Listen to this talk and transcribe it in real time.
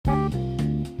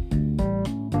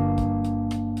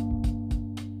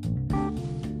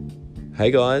Hey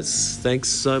guys, thanks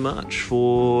so much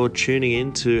for tuning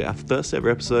in to our first ever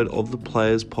episode of the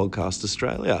Players Podcast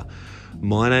Australia.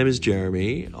 My name is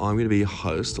Jeremy. I'm going to be your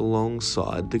host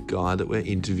alongside the guy that we're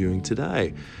interviewing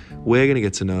today. We're going to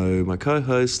get to know my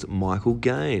co-host, Michael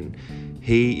Gahan.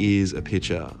 He is a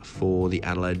pitcher for the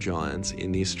Adelaide Giants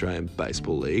in the Australian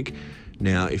Baseball League.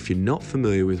 Now, if you're not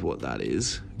familiar with what that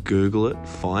is, Google it,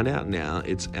 find out now.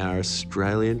 It's our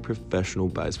Australian Professional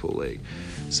Baseball League.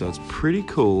 So it's pretty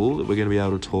cool that we're going to be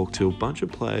able to talk to a bunch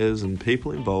of players and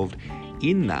people involved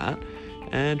in that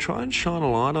and try and shine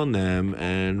a light on them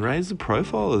and raise the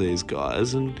profile of these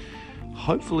guys and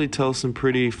hopefully tell some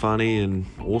pretty funny and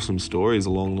awesome stories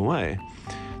along the way.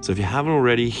 So if you haven't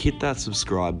already, hit that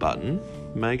subscribe button.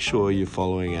 Make sure you're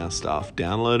following our stuff.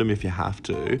 Download them if you have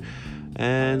to.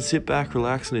 And sit back,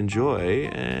 relax and enjoy.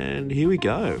 And here we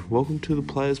go. Welcome to the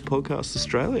Players Podcast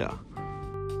Australia.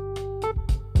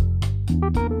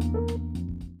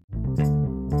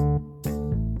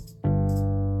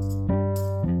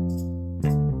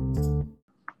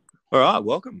 All right,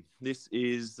 welcome. This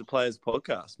is the Players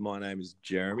Podcast. My name is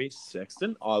Jeremy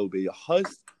Sexton. I will be your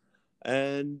host.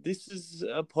 And this is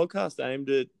a podcast aimed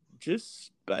at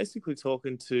just basically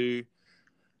talking to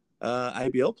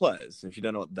ABL players. If you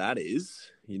don't know what that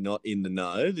is, you're not in the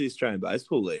know. The Australian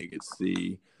Baseball League, it's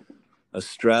the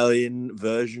Australian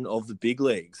version of the big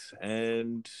leagues.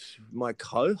 And my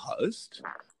co-host,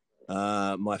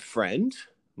 my friend,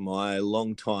 my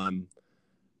long-time,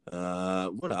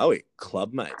 what are we?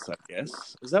 Club mates, I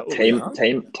guess. Is that what we are?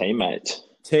 Teammates.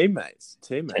 Teammates.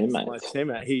 My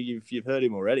teammate. You've heard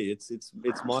him already. It's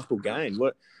Michael Gahan.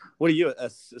 What are you? A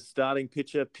starting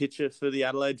pitcher for the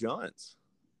Adelaide Giants?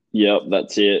 Yep,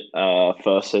 that's it.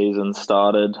 First season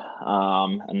started,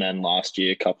 and then last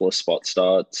year, a couple of spot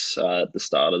starts at the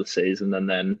start of the season, and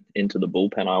then into the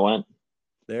bullpen I went.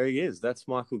 There he is. That's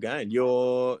Michael Gahan.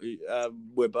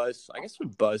 We're both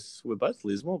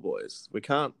Lismore boys. We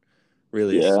can't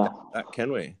really escape that,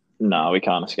 can we? No, we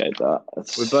can't escape that.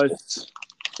 We're both.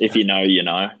 If you know, you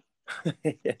know.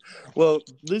 Yeah. Well,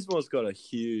 Lismore's got a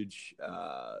huge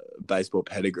baseball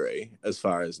pedigree as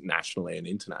far as nationally and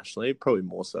internationally, probably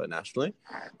more so nationally.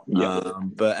 Yeah.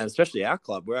 But especially our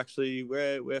club,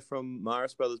 we're from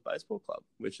Maris Brothers Baseball Club,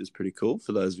 which is pretty cool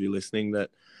for those of you listening that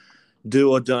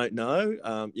do or don't know.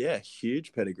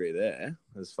 Huge pedigree there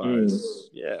as far as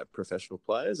professional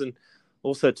players, and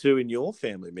also too in your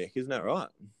family, Mick, isn't that right?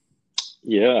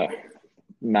 Yeah,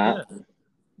 Matt.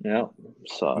 Yeah.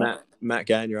 So Matt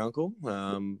Gahan, your uncle.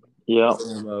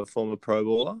 Former pro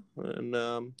baller, and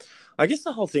I guess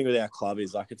the whole thing with our club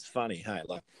is like it's funny, hey,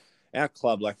 like our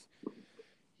club, like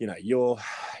you know,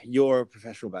 you're a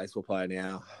professional baseball player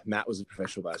now. Matt was a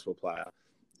professional baseball player.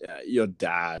 Your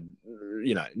dad,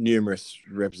 you know, numerous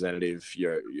representatives.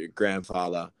 Your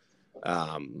grandfather,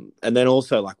 and then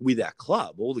also like with our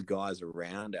club, all the guys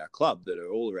around our club that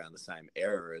are all around the same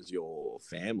era as your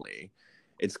family.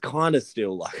 It's kind of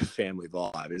still like a family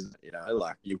vibe, isn't it? You know,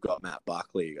 like you've got Matt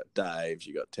Buckley, you got Dave,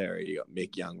 you got Terry, you got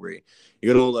Mick Youngbury,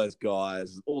 you got all those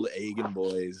guys, all the Egan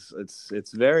boys.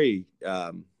 It's very,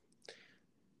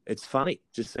 it's funny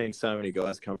just seeing so many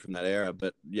guys come from that era.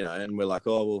 But you know, and we're like,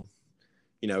 oh well,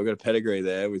 you know, we've got a pedigree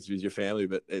there with your family,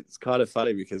 but it's kind of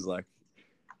funny because like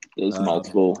there's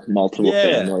multiple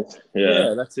families.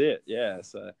 Yeah, that's it. Yeah,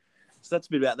 so that's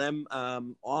a bit about them.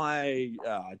 I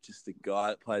just the guy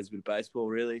that plays a bit of baseball,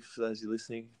 really, for those of you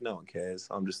listening. No one cares.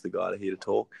 I'm just the guy here to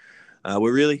talk.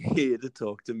 We're really here to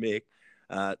talk to Mick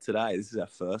today. This is our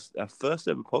first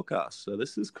ever podcast, so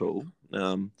this is cool. We're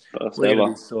going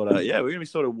to be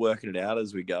sort of working it out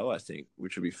as we go, I think,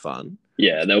 which will be fun.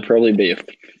 Yeah, there'll probably be a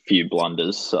few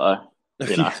blunders, so,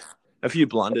 you know. A few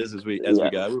blunders as we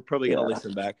go. We're probably going to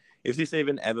listen back. If this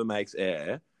even ever makes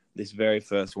air, this very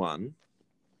first one,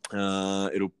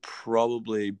 it'll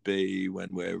probably be when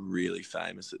we're really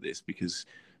famous at this, because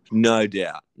no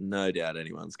doubt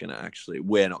anyone's going to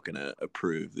we're not going to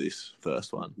approve this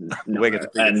first one. No, we're going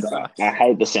to I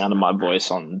hate the sound of my voice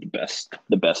on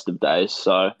the best of days.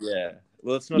 So yeah,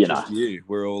 well, it's not just you.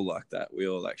 We're all like that. We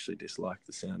all actually dislike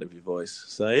the sound of your voice.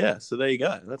 So yeah, so there you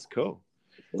go. That's cool.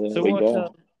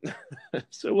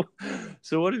 So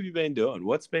what have you been doing?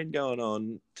 What's been going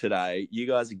on today? You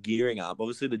guys are gearing up.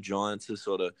 Obviously, the Giants have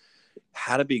sort of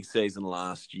had a big season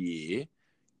last year.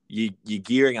 You're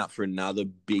gearing up for another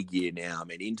big year now. I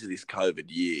mean, into this COVID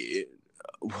year,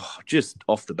 just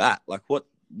off the bat, like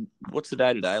what's the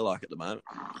day-to-day like at the moment?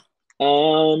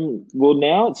 Well,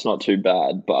 now it's not too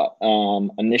bad, but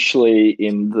initially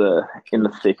in the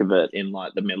thick of it, in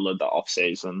like the middle of the off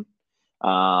season,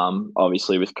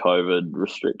 obviously with COVID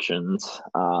restrictions,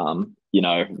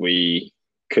 we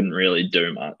couldn't really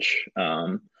do much.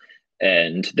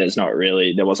 and there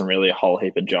wasn't really a whole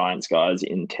heap of Giants guys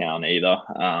in town either.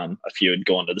 A few had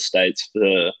gone to the States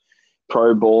for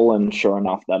pro ball, and sure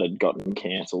enough, that had gotten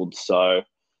cancelled. So,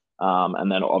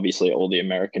 and then obviously all the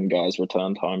American guys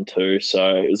returned home too.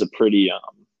 So it was a pretty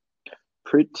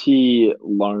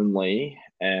lonely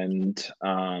and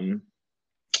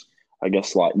I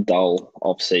guess like dull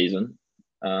off season.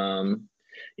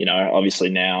 Obviously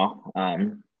now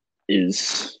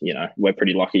we're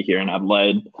pretty lucky here in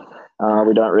Adelaide.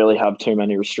 We don't really have too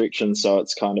many restrictions, so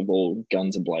it's kind of all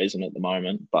guns a-blazing at the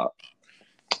moment. But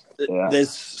yeah.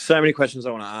 There's so many questions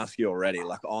I want to ask you already.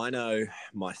 Like, I know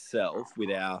myself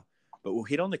but we'll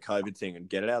hit on the COVID thing and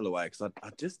get it out of the way, because I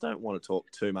just don't want to talk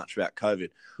too much about COVID.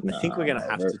 I think we're going to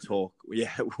have to talk.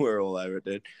 Yeah, we're all over it,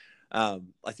 dude. I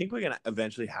think we're going to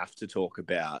eventually have to talk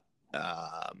about,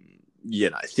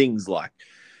 things like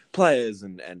players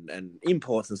and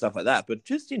imports and stuff like that. But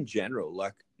just in general,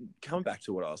 like, coming back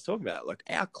to what I was talking about, like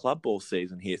our club ball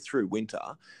season here through winter,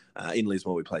 in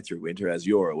Lismore we play through winter, as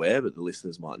you're aware, but the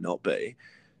listeners might not be.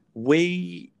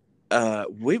 We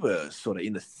were sort of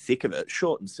in the thick of it,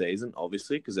 shortened season,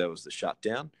 obviously, because there was the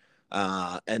shutdown.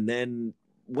 And then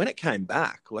when it came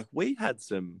back, like, we had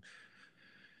some,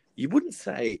 you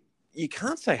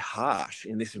can't say harsh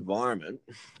in this environment,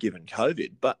 given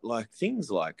COVID, but like things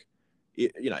like,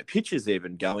 pitchers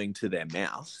even going to their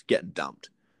mouths, getting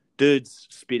dumped. Dudes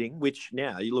spitting, which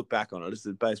now you look back on it, it's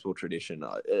a baseball tradition,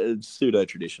 pseudo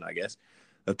tradition, I guess,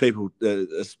 of people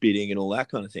spitting and all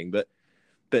that kind of thing. But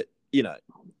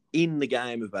in the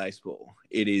game of baseball,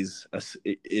 it's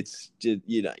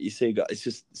you see guys, it's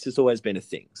just always been a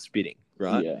thing, spitting,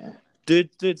 right? Yeah.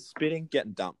 Dude spitting,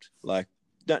 getting dumped, like,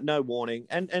 no warning.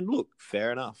 And look,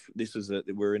 fair enough.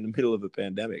 We're in the middle of a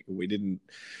pandemic, and we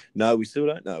still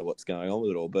don't know what's going on with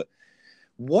it all. But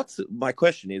my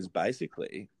question is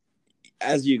basically,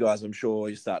 as you guys, I'm sure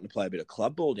you're starting to play a bit of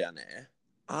club ball down there,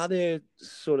 are there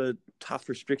sort of tough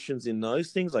restrictions in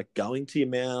those things, like going to your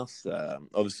mouth,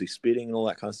 obviously spitting and all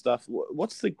that kind of stuff?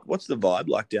 What's the vibe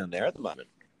like down there at the moment?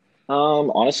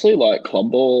 Honestly, like,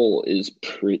 club ball is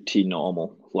pretty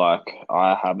normal. Like,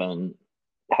 I haven't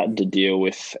had to deal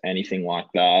with anything like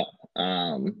that.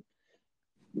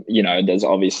 There's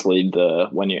obviously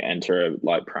when you enter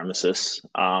like premises,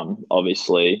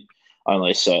 obviously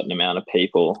only a certain amount of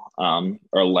people are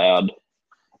allowed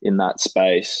in that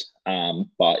space.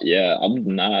 But yeah, other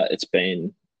than that, it's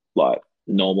been like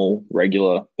normal,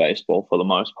 regular baseball for the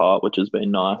most part, which has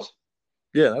been nice.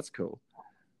 Yeah, that's cool.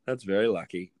 That's very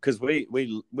lucky, because we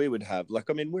would have,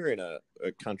 like, I mean, we're in a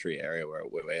country area where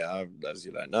we are, as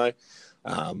you don't know,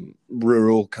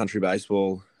 rural country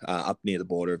baseball, up near the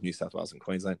border of New South Wales and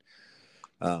Queensland.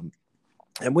 And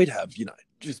we'd have,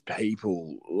 just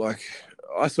people, like,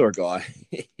 I saw a guy,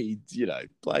 he,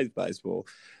 plays baseball,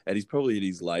 and he's probably in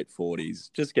his late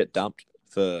 40s, just get dumped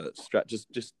for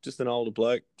just an older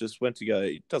bloke, just went to go,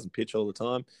 he doesn't pitch all the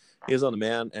time. He was on the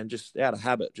mound and just out of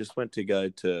habit, just went to go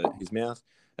to his mouth,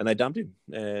 and they dumped him.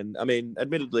 And I mean,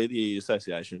 admittedly, the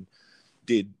association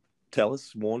did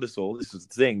warned us all this was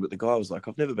the thing, but the guy was like,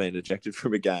 I've never been ejected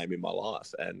from a game in my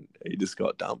life, and he just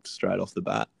got dumped straight off the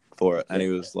bat for it. And he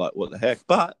was like, what the heck?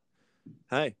 But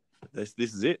hey, this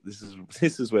is it.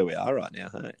 This is where we are right now.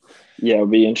 Hey. Yeah, it'll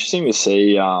be interesting to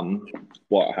see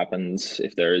what happens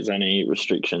if there is any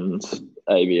restrictions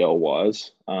ABL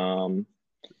wise.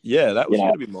 Yeah, that was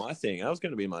going to be my thing. That was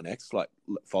going to be my next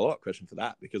follow-up question for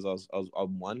that, because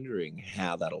I'm wondering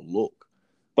how that'll look.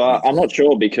 But I'm not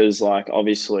sure, because like,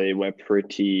 obviously we're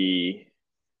pretty,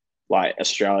 like,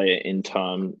 Australia in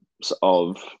terms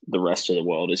of the rest of the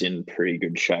world is in pretty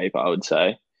good shape, I would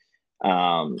say.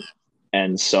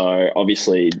 And so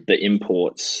obviously the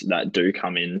imports that do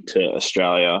come into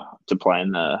Australia to play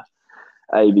in the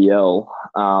ABL,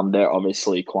 they're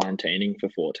obviously quarantining for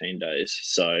 14 days.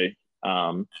 So,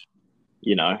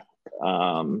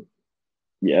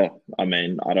 yeah, I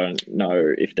mean, I don't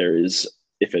know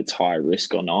if it's high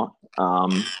risk or not.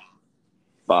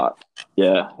 But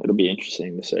yeah, it'll be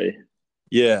interesting to see.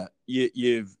 Yeah,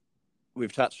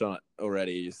 we've touched on it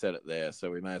already. You said it there,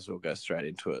 so we may as well go straight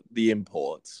into it. The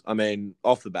imports. I mean,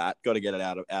 off the bat, got to get it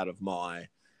out of my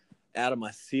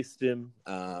system.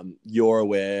 You're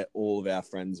aware. All of our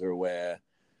friends are aware.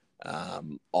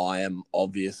 I am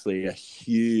obviously a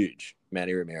huge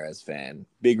Manny Ramirez fan,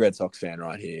 big Red Sox fan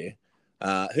right here.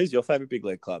 Who's your favorite big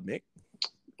league club, Mick?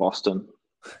 Boston.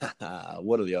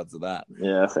 What are the odds of that?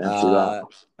 Yeah, fancy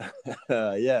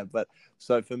that. Yeah, but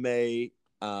so for me,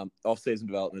 off-season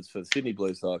developments for the Sydney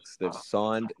Blue Sox, they've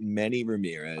signed Manny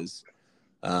Ramirez.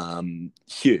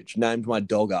 Huge. Named my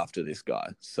dog after this guy.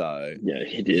 So yeah,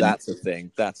 he did. That's a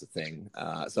thing.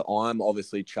 So I'm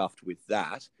obviously chuffed with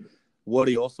that. What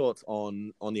are your thoughts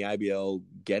on the ABL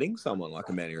getting someone like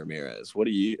a Manny Ramirez? What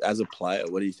do you, as a player,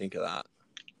 what do you think of that?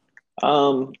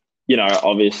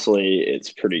 Obviously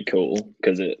it's pretty cool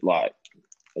because it like,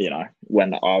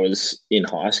 when I was in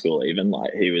high school, even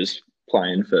like he was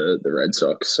playing for the Red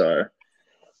Sox. So,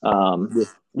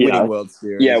 Winning World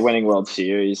yeah, Series, winning World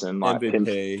Series and like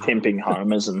MVP. pimping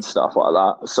homers and stuff like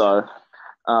that. So,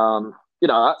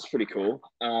 that's pretty cool.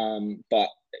 But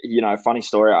funny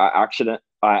story, I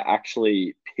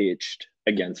actually pitched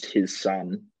against his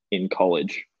son in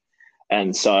college.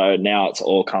 And so now it's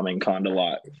all coming kind of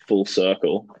like full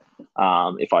circle.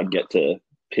 If I get to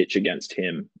pitch against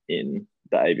him in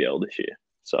the ABL this year,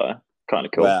 so kind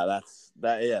of cool. Wow,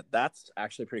 that's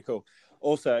actually pretty cool.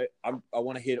 Also, I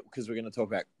want to hit, because we're going to talk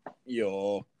about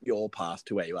your path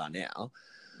to where you are now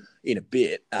in a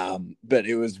bit. But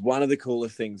it was one of the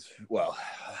coolest things. Well,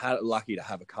 I had lucky to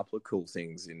have a couple of cool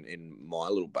things in my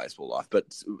little baseball life.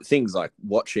 But things like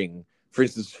watching, for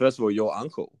instance, first of all, your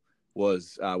uncle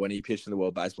was when he pitched in the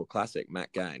World Baseball Classic.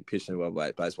 Matt Gahan pitched in the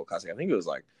World Baseball Classic. I think it was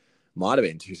might have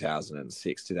been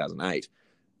 2006, 2008.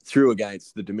 Threw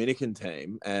against the Dominican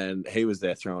team, and he was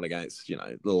there throwing against,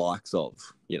 the likes of,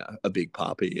 a Big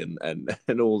Papi and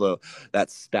all that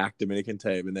stacked Dominican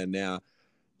team. And then now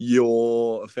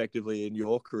you're effectively in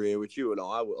your career, which you and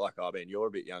I, you're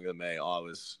a bit younger than me. I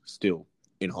was still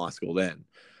in high school then.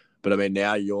 But I mean,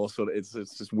 now you're sort of, it's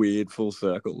just weird full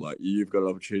circle. Like, you've got an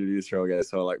opportunity to throw against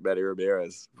someone like Manny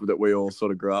Ramirez, that we all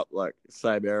sort of grew up, like,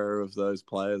 same era of those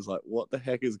players. Like, what the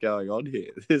heck is going on here?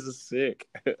 This is sick.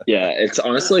 Yeah, it's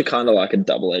honestly kind of like a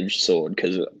double-edged sword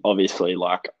because obviously,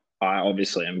 like, I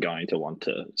obviously am going to want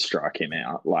to strike him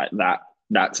out. Like,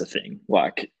 that's a thing.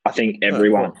 Like, I think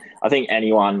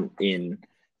anyone in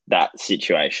that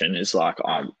situation is like,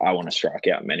 I want to strike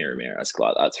out Manny Ramirez.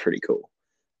 Like, that's pretty cool.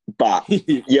 But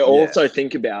you also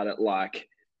think about it, like,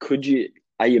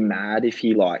 are you mad if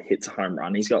he like hits a home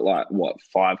run? He's got like what,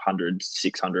 500,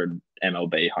 600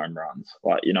 MLB home runs.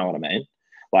 Like, you know what I mean?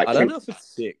 Like, I don't know if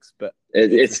it's 6, but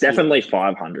it's definitely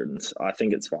 500. And I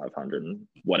think it's 500 and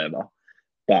whatever.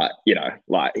 But,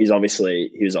 like he was obviously,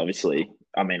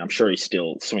 I mean, I'm sure he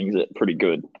still swings it pretty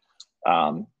good.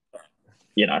 I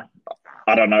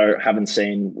don't know, haven't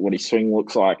seen what his swing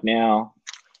looks like now.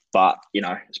 But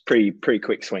it's pretty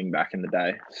quick swing back in the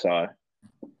day. So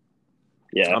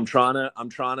yeah, I'm trying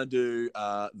to do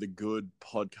the good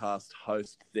podcast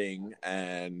host thing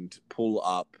and pull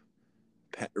up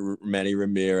Manny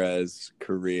Ramirez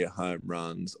career home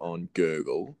runs on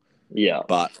Google. Yeah,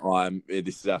 but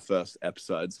this is our first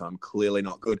episode, so I'm clearly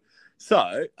not good.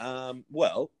 So, how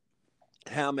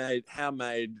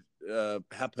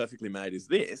perfectly made is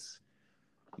this?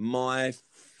 My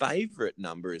favorite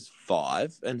number is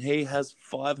 5, and he has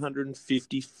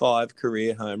 555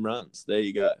 career home runs. There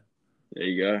you go.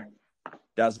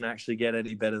 Doesn't actually get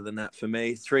any better than that for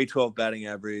me. 312 batting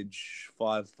average,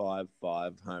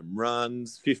 555 home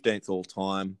runs, 15th all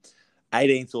time,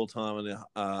 18th all time on the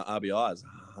RBIs,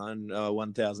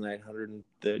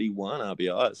 1,831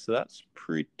 RBIs. So that's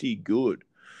pretty good.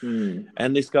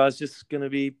 And this guy's just going to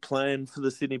be playing for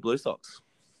the Sydney Blue Sox.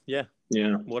 Yeah.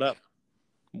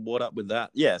 What up with that?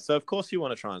 Yeah, so of course you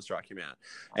want to try and strike him out.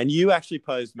 And you actually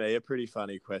posed me a pretty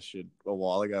funny question a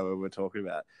while ago when we were talking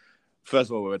about, first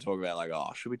of all, we were talking about like,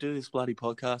 should we do this bloody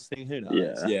podcast thing? Who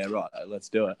knows? Yeah, right, let's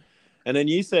do it. And then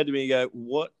you said to me,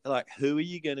 who are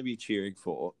you going to be cheering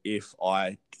for if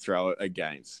I throw it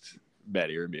against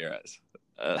Manny Ramirez?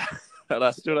 And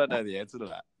I still don't know the answer to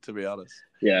that, to be honest.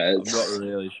 Yeah, I'm not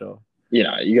really sure. You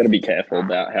got to be careful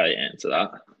about how you answer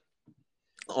that.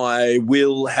 I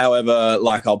will, however,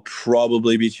 I'll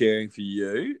probably be cheering for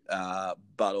you,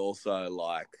 but also,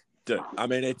 dude, I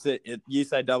mean, you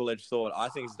say double-edged sword. I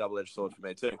think it's a double-edged sword for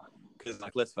me too, because,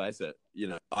 let's face it,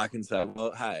 I can say,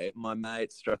 well, hey, my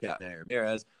mate struck out Manny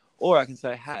Ramirez, or I can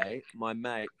say, hey, my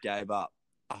mate gave up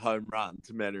a home run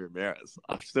to Manny Ramirez.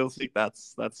 I still think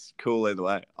that's cool either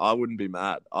way. I wouldn't be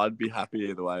mad. I'd be happy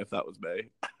either way if that was me.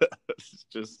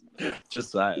 just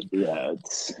saying. Yeah,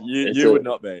 you would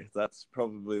not be. That's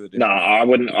probably the difference. No, I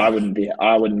wouldn't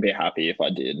be happy if I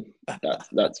did.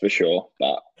 That's for sure.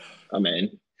 But I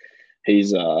mean,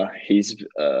 he's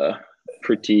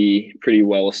pretty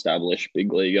well established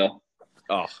big leaguer.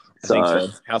 I think so.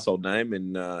 Household name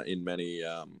in many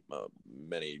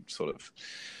sort of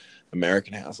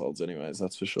American households, anyways.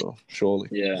 That's for sure. Surely,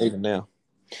 yeah. Even now.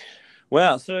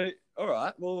 Wow. So, all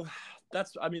right. Well,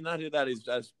 that's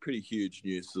pretty huge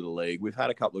news for the league. We've had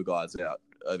a couple of guys out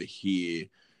over here.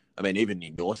 I mean, even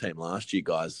in your team last year,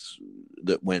 guys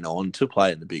that went on to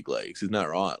play in the big leagues. Isn't that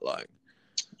right?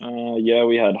 Yeah,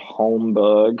 we had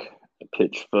Holmberg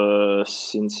pitch for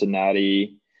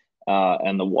Cincinnati.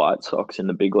 and the White Sox in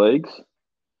the big leagues.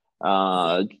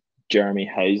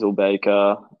 Jeremy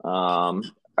Hazelbaker,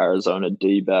 Arizona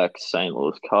D-backs, St.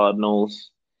 Louis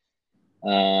Cardinals.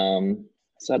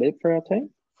 Is that it for our team?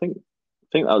 I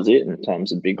think that was it in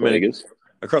terms of big leaguers.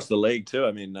 Across the league too.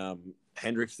 I mean,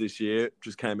 Hendricks this year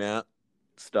just came out,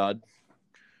 stud.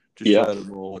 Just showed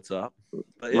them all what's up.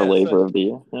 But reliever of the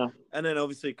year, yeah. And then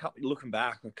obviously, looking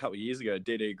back a couple of years ago,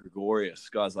 D.D. Gregorius,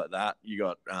 guys like that. You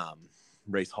got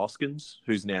Reese Hoskins,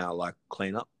 who's now like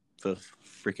cleanup for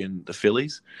freaking the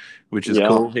Phillies, which is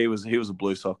cool. He was a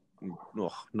Blue Sox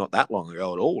not that long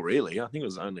ago at all, really. I think it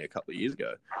was only a couple of years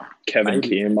ago. Kevin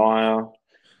Kiermaier.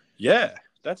 Yeah,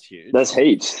 that's huge. There's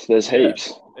heaps. It's a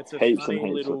heaps funny and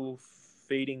heaps little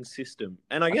feeding system.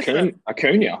 And I guess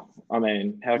Acuna. I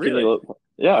mean, how really? can you look?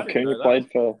 Yeah, Acuna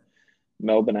played for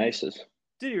Melbourne Aces.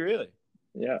 Did he really?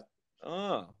 Yeah.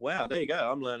 Oh, wow. There you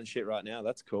go. I'm learning shit right now.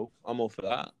 That's cool. I'm all for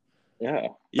that. Yeah.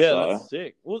 Yeah, that's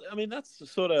sick. Well, I mean, this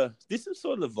is sort of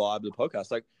the vibe of the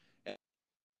podcast. Like,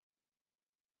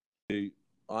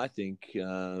 I think,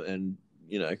 and,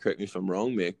 correct me if I'm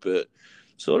wrong, Mick, but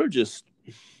sort of just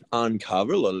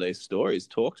uncover a lot of these stories,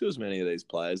 talk to as many of these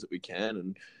players that we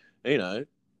can. And,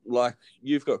 like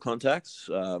you've got contacts.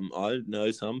 I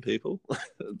know some people,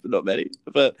 not many,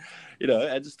 but,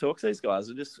 and just talk to these guys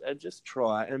and just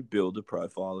try and build a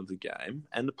profile of the game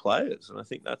and the players. And I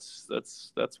think that's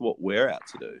what we're out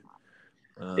to do.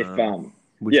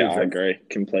 I agree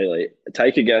completely.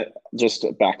 Take a go just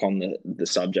back on the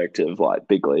subject of like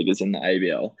big leaguers in the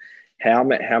ABL. How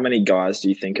many guys do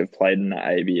you think have played in the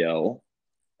ABL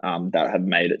that have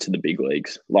made it to the big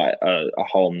leagues? Like a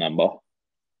whole number.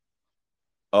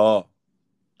 Oh,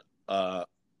 I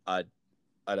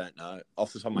don't know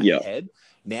off the top of my head.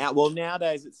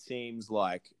 Nowadays it seems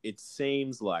like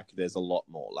there's a lot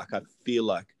more. Like I feel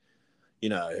like,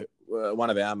 one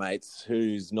of our mates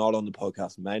who's not on the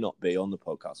podcast, may not be on the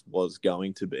podcast, was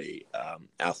going to be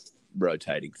our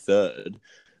rotating third,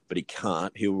 but he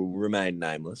can't. He will remain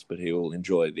nameless, but he will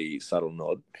enjoy the subtle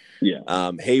nod.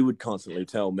 Yeah. He would constantly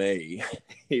tell me,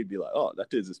 he'd be like, "Oh, that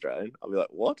dude's Australian." I'll be like,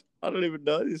 "What? I don't even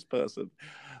know this person."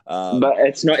 But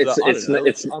it's not.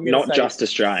 It's not just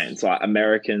it's Australians, like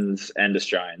Americans and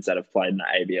Australians that have played in the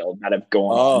ABL that have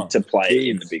gone on to play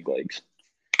in the big leagues.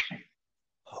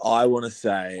 I was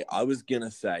gonna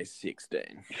say 16.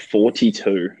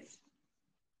 42.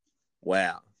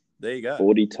 Wow, there you go.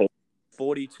 42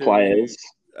 players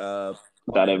that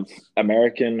have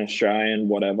American, Australian,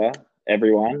 whatever.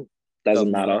 Everyone doesn't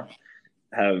matter.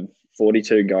 Have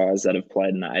 42 guys that have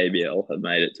played in the ABL have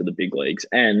made it to the big leagues,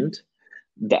 and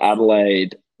the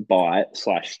Adelaide Bite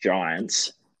 /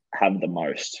 Giants have the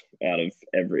most out of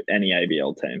any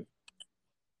ABL team.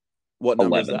 What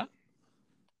number is that?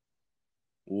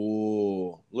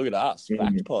 Oh, look at us.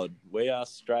 Fact Pod. We are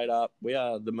straight up. We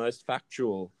are the most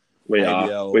factual. We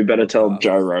are. We better tell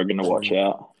Joe Rogan to watch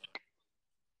out.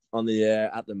 On the air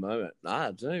at the moment.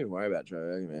 Nah, don't even worry about Joe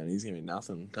Rogan, man. He's giving me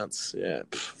nothing. That's,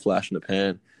 flash in the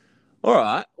pan. All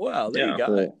right. Well, there you go.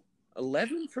 Cool.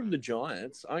 11 from the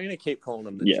Giants. I'm going to keep calling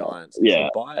them the Giants. Yeah.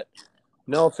 Bite.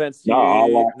 No offense to you. I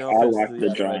like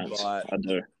the Giants. Bite. I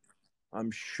do.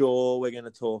 I'm sure we're going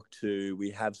to talk to.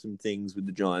 We have some things with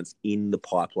the Giants in the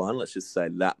pipeline. Let's just say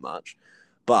that much.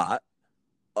 But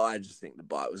I just think the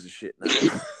Bite was a shit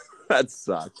name. That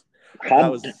sucked.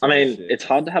 It's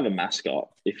hard to have a mascot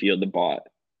if you're the Bite.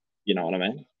 You know what I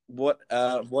mean? What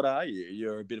are you?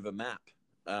 You're a bit of a map.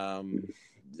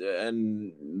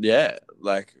 And yeah,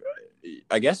 like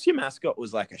I guess your mascot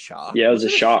was like a shark. Yeah, it was a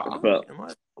shark, but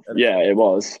yeah, it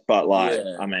was. But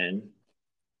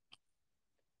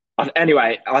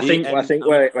anyway, I think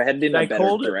we're headed in a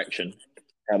better direction.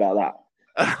 How about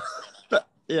that?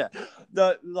 Yeah,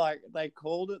 they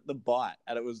called it the Bite,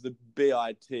 and it was the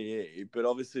BITE, but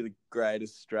obviously the great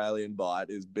Australian bite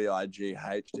is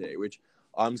BIGHT, which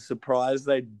I'm surprised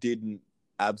they didn't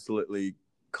absolutely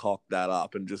cock that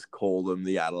up and just call them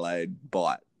the Adelaide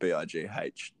Bite,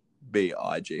 BIGHT.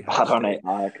 I don't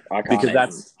know. I can't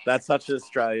because that's such an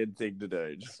Australian thing to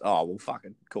do. Just we'll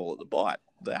fucking call it the Bite,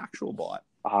 the actual Bite.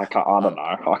 I don't know.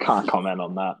 I can't comment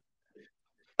on that.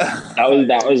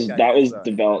 That was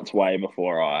developed way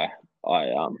before I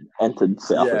entered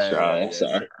South Australia.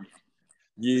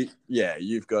 Yeah. So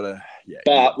you've got to. Yeah.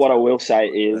 But what I will say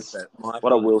is,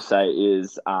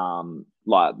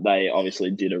 like they obviously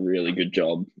did a really good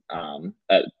job in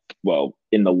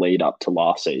the lead up to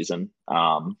last season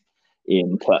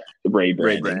in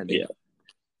rebranding.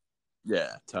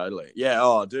 Yeah, totally. Yeah.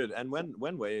 Oh, dude. And when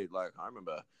we I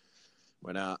remember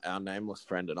when our nameless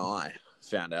friend and I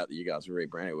found out that you guys were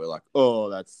rebranding, we were like, oh,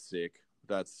 that's sick.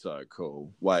 That's so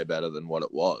cool. Way better than what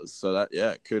it was. So that,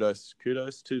 yeah, kudos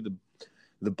to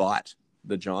the bite,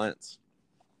 the Giants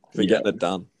for getting it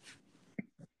done.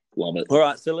 Love it. All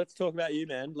right, so let's talk about you,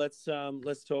 man. Let's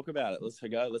talk about it. Let's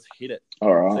go. Let's hit it.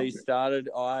 All right. So you started.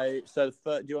 Do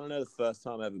you want to know the first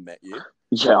time I ever met you?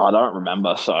 Yeah, I don't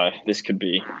remember. So this could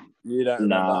be. You don't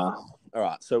remember? Nah. All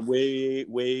right. So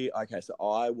okay. So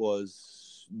I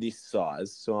was this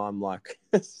size. So I'm like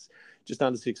just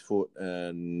under 6 foot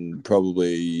and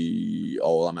probably.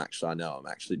 Oh, I'm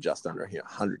actually just under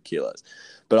 100 kilos.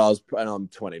 But I'm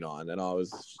 29, and I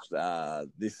was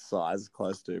this size,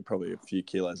 close to probably a few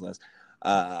kilos less,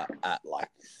 at like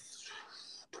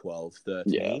 12,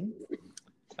 13.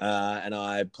 Yeah. And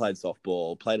I played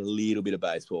softball, played a little bit of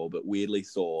baseball, but weirdly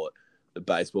thought that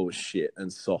baseball was shit and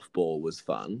softball was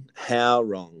fun. How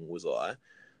wrong was I?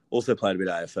 Also played a bit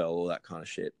of AFL, all that kind of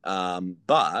shit.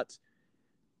 But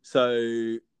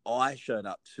so I showed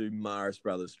up to Maris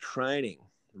Brothers training,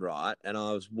 right? And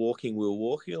we were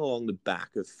walking along the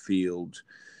back of field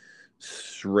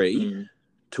 3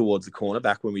 towards the corner,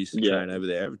 back when we used to train over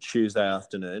there, Tuesday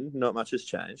afternoon. Not much has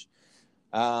changed.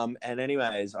 And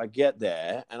anyways, I get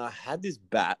there and I had this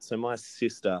bat. So my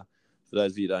sister, for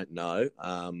those of you who don't know,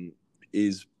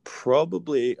 is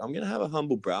probably, I'm going to have a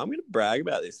humble brag. I'm going to brag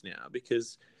about this now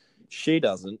because she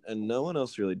doesn't and no one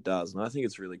else really does. And I think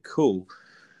it's really cool.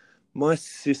 My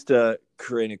sister,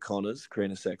 Karina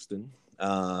Sexton,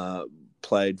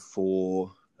 played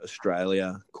for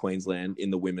Australia, Queensland in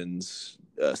the women's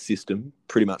system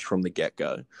pretty much from the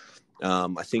get-go.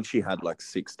 I think she had like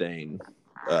 16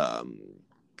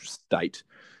 state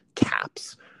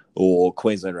caps or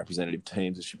Queensland representative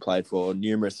teams that she played for,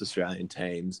 numerous Australian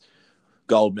teams,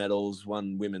 gold medals,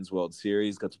 won Women's World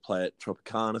Series, got to play at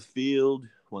Tropicana Field,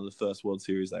 one of the first World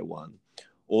Series they won,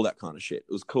 all that kind of shit.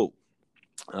 It was cool.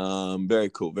 Very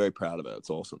cool, very proud of her. It's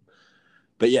awesome.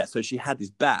 But yeah, so she had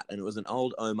this bat and it was an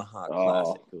old Omaha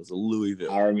Classic. It was a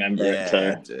Louisville. I remember it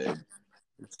too. Dude.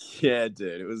 Yeah,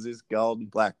 dude. It was this gold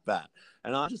and black bat.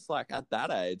 And I just like at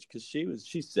that age, because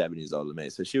she's 7 years older than me,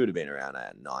 so she would have been around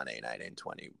 19, 18,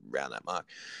 20, around that mark.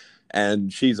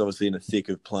 And she's obviously in the thick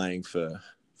of playing for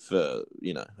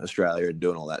Australia and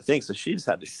doing all that thing. So she just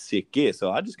had this sick gear.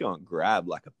 So I just go and grab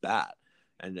like a bat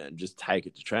and just take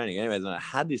it to training. Anyways, and I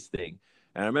had this thing.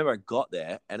 And I remember I got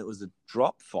there and it was a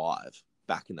drop 5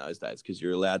 back in those days because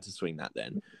you're allowed to swing that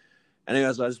then. And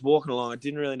anyways, I was walking along. I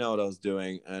didn't really know what I was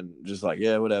doing, and just like,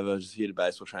 yeah, whatever. Just here to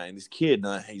baseball training. This kid,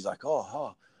 and he's like,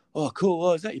 oh, cool.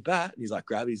 Oh, is that your bat? And he's like,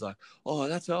 grab it. He's like,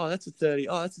 that's a 30.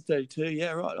 Oh, that's a 32.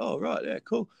 Yeah, right. Oh, right. Yeah,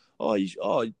 cool. Oh,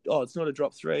 it's not a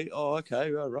drop 3. Oh, okay,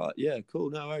 right. Yeah,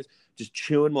 cool. No worries. Just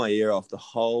chewing my ear off the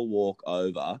whole walk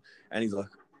over, and he's like,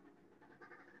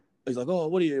 oh,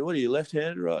 what are you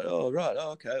left-handed? Right. Oh, right.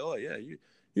 Oh, okay. Oh, yeah, you.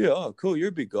 Yeah, oh, cool. You're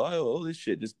a big guy. Oh, all this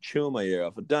shit, just chewing my ear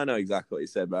off. I don't know exactly what you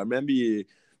said, but I remember you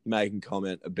making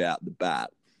comment about the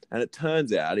bat, and it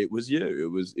turns out it was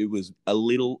you. It was a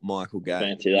little Michael Gahan.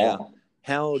 Fancy that. Now,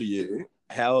 how old are you?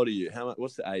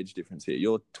 What's the age difference here?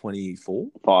 You're 24?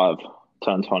 5,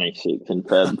 turn 26 in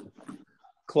Feb.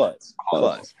 Close.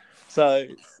 So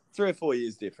 3 or 4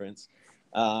 years difference.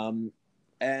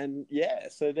 And yeah,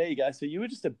 so there you go. So you were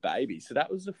just a baby. So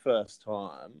that was the first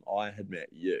time I had met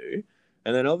you.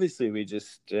 And then obviously we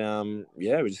just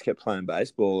kept playing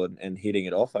baseball and hitting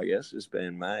it off, I guess, just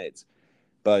being mates.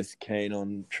 Both keen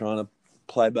on trying to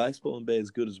play baseball and be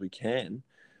as good as we can.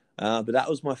 But that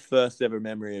was my first ever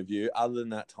memory of you. Other than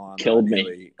that time, killed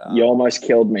me. You almost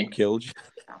killed me. Killed you.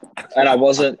 And I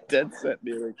wasn't. Dead set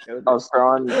nearly killed I was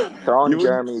throwing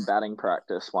Jeremy batting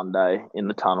practice one day in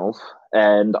the tunnels,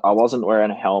 and I wasn't wearing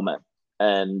a helmet.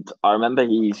 And I remember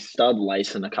he started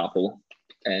lacing a couple,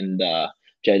 and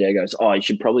JJ goes, "Oh, you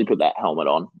should probably put that helmet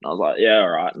on." And I was like, "Yeah, all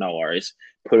right, no worries."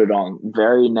 Put it on.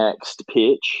 Very next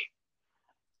pitch,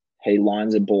 he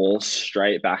lines a ball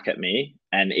straight back at me,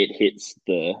 and it hits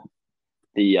the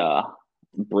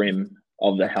brim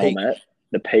of the helmet,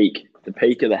 the peak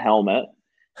of the helmet,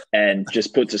 and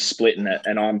just puts a split in it.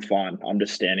 And I'm fine. I'm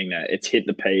just standing there. It's hit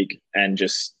the peak and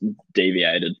just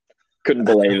deviated. Couldn't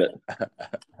believe it.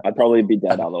 I'd probably be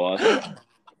dead otherwise.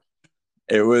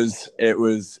 It was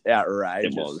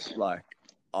outrageous. It was. Like,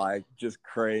 I just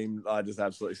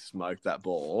absolutely smoked that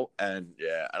ball. And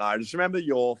yeah, and I just remember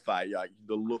your face, like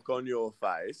the look on your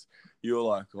face. You were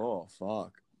like, oh,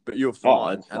 fuck. But you were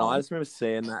fine. And I just remember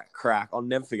seeing that crack. I'll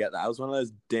never forget that. It was one of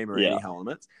those DeMarini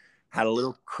helmets. Had a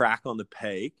little crack on the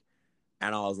peak.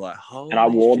 And I was like, holy And I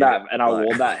wore shit. that, and I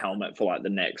wore that helmet for like the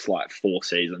next 4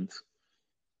 seasons.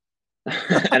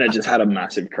 And it just had a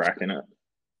massive crack in it.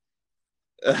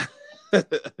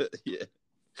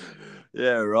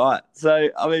 Yeah, right. So,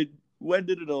 I mean, when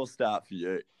did it all start for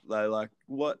you? Like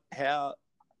what? How?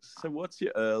 So what's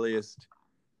your earliest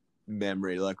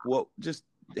memory? Like what? Just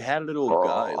how did it all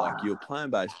go? Like you were playing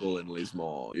baseball in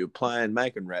Lismore. You were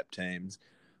making rep teams.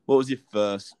 What was your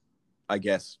first? I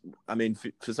guess. I mean,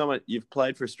 for someone you've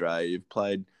played for Australia, you've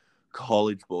played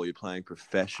college ball. You're playing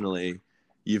professionally.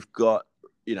 You've got.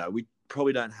 We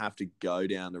probably don't have to go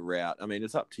down the route. I mean,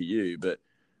 it's up to you, but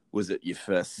was it your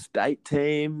first state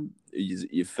team? Is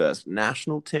it your first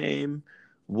national team?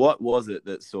 What was it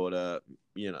that sort of,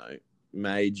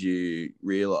 made you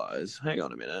realize, hang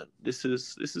on a minute, this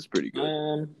is pretty good?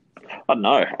 I don't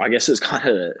know. I guess it's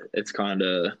kind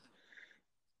of,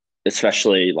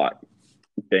 especially like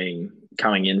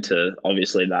coming into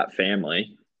obviously that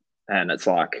family, and it's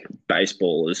like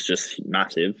baseball is just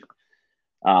massive.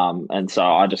 And so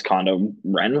I just kind of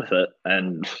ran with it,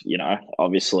 and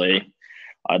obviously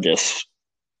I just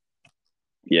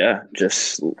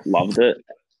loved it.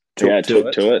 Took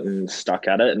to it and stuck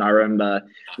at it. And I remember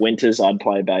winters I'd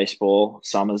play baseball,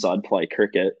 summers I'd play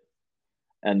cricket,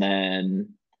 and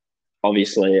then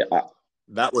obviously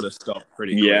that would have stopped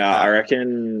pretty quick. Yeah, I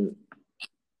reckon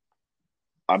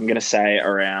I'm gonna say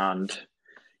around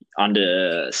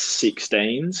under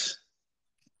 16s.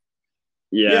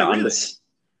 Yeah, really?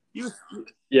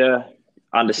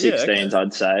 Under 16s, okay.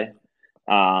 I'd say.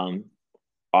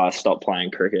 I stopped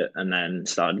playing cricket and then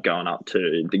started going up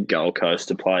to the Gold Coast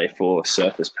to play for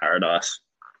Surfers Paradise.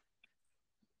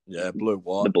 Yeah,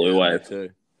 blue-white. The Blue Wave. Me too.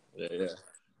 Yeah.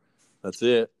 That's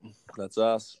it. That's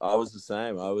us. I was the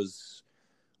same.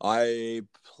 I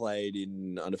played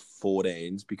in under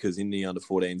 14s because in the under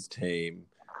 14s team,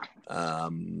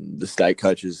 the state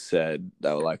coaches said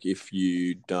they were like, if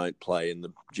you don't play in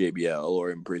the GBL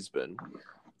or in Brisbane,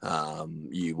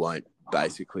 you won't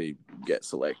basically get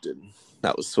selected.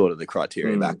 That was sort of the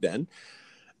criteria back then.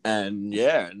 And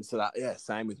so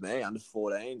same with me. Under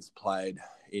 14s played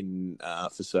in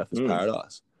for Surfers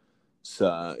Paradise.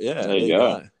 So there you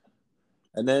go.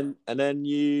 And then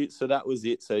so that was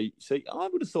it. So I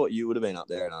would have thought you would have been up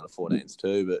there in under 14s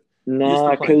too, but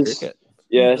no, because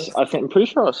yes, I'm pretty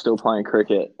sure I was still playing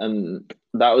cricket, and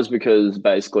that was because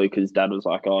Dad was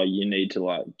like, "Oh, you need to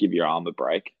like give your arm a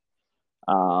break."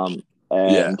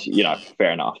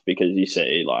 Fair enough, because you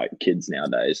see like kids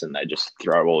nowadays and they just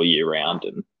throw all year round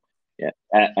and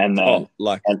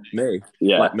me.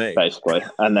 Basically.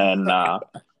 And then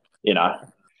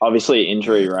obviously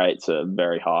injury rates are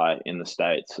very high in the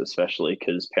States, especially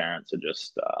because parents are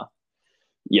just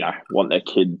want their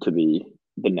kid to be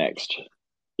the next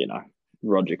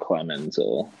Roger Clemens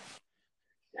or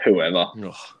whoever.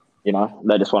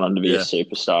 They just want them to be a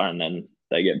superstar, and then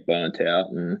they get burnt out,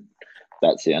 and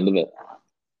that's the end of it.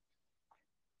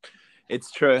 It's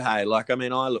true. Hey, it's not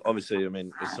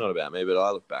about me, but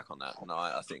I look back on that and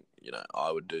I think,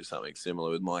 I would do something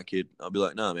similar with my kid. I'd be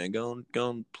like, no, man, go and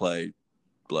play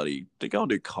go and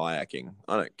do kayaking.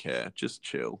 I don't care. Just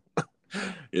chill.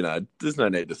 There's no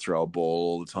need to throw a ball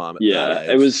all the time at that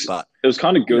age. It was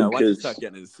kind of good because once you start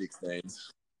getting into the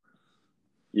 16s.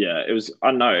 Yeah, it was.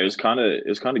 I know it was kind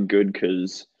of good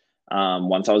because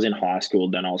once I was in high school,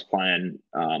 then I was playing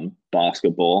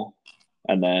basketball,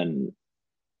 and then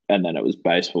it was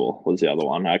baseball was the other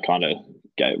one.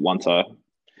 Once I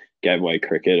gave away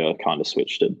cricket, I kind of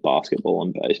switched to basketball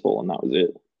and baseball, and that was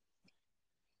it.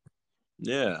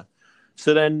 Yeah.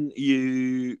 So then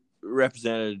you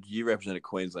represented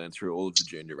Queensland through all of the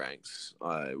junior ranks,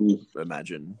 I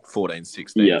imagine, 14,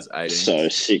 16, 18. So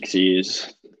 6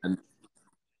 years.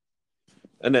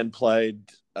 And then played,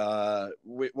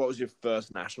 what was your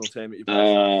first national team that you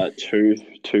played?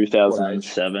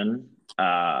 2007,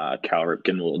 Cal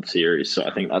Ripken World Series. So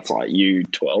I think that's like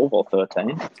U12 or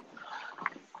 13.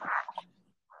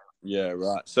 Yeah,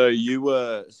 right. So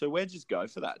where'd you go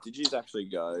for that? Did you actually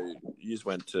go? You just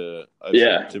went to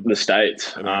the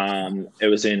States. It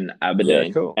was in Aberdeen,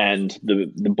 yeah, cool. And the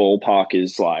ballpark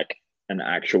is like an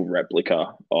actual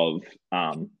replica of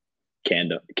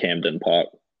Camden Park.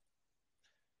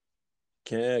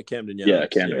 Camden Yards. Yeah,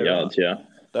 Camden Yards. Right.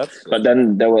 Yeah, but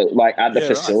then there were like at the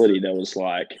facility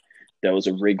right. there was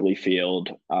a Wrigley Field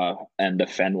and a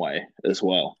Fenway as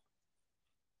well.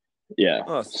 Yeah,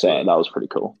 so that was pretty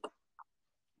cool.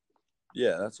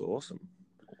 Yeah, that's awesome.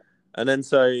 And then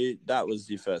so that was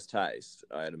your first taste,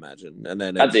 I'd imagine. And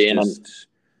then at the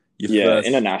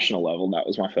international level, that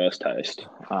was my first taste.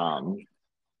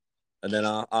 And then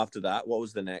after that, what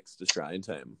was the next Australian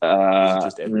team?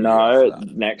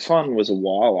 Next one was a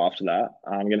while after that.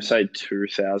 I'm going to say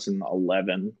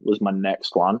 2011 was my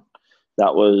next one.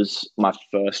 That was my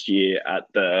first year at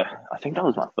the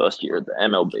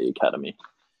MLB Academy.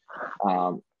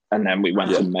 And then we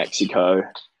went to Mexico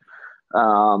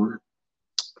Um,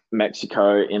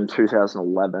 Mexico in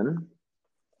 2011.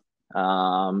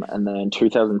 And then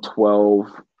 2012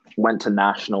 went to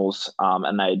nationals,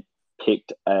 and they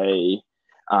picked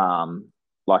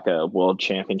like a world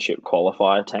championship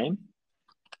qualifier team.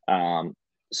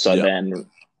 So Yeah. then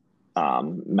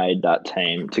made that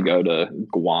team to go to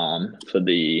Guam for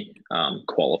the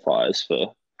qualifiers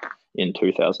for in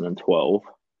 2012.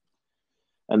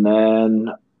 And then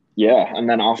and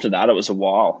then after that it was a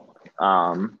while,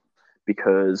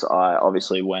 because I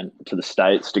obviously went to the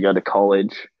States to go to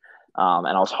college, and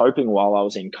I was hoping while I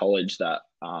was in college that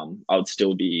I would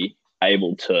still be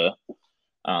able to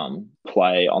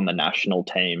play on the national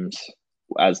teams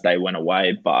as they went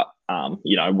away. But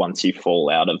once you fall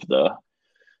out of the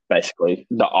basically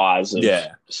the eyes of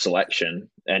Yeah. selection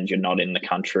and you're not in the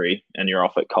country and you're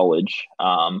off at college,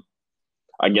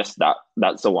 I guess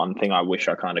that's the one thing I wish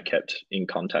I kind of kept in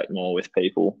contact more with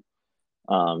people,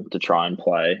 to try and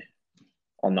play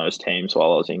on those teams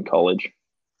while I was in college.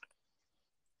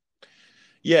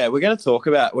 Yeah, we're going to talk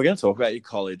about your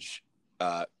college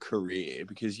career,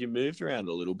 because you moved around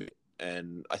a little bit,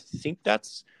 and I think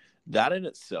that in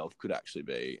itself could actually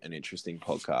be an interesting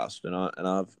podcast.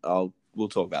 And we'll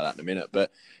talk about that in a minute.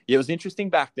 But yeah, it was interesting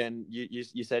back then. You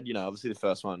said, obviously the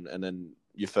first one, and then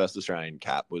your first Australian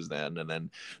cap was then, and then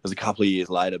it was a couple of years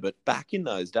later. But back in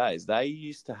those days, they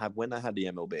used to have, when they had the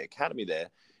MLB Academy there,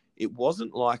 it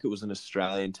wasn't like it was an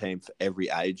Australian team for every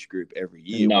age group every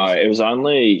year, No, was it it? was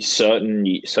only certain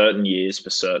years for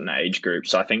certain age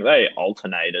groups. So I think they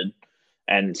alternated,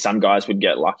 and some guys would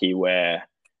get lucky where,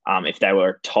 if they were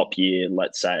a top year,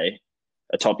 let's say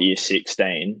a top year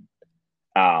 16,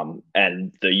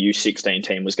 and the U16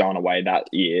 team was going away that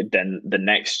year, then the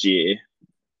next year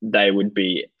they would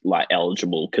be like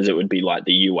eligible because it would be like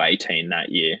the U18 that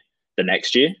year, the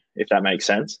next year, if that makes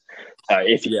sense. So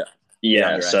if Yeah. The yeah,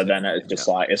 under so 18 then it's team. just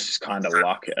Yeah. like it's just kind of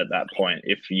luck at that point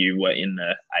if you were in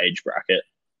the age bracket.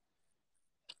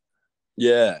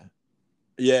 Yeah.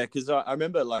 Yeah, because I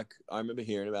remember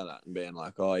hearing about that and being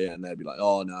like, oh yeah, and they'd be like,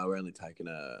 oh no, we're only taking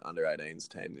a under 18s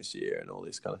team this year and all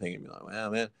this kind of thing, and be like,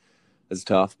 wow, man, it's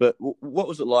tough. But what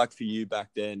was it like for you back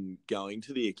then going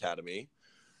to the academy?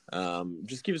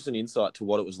 Just give us an insight to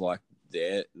what it was like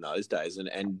there in those days,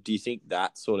 and do you think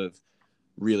that sort of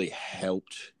really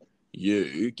helped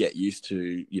you get used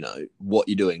to what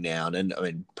you're doing now, and I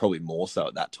mean probably more so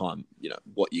at that time,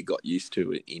 what you got used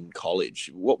to in college?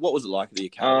 What was it like at the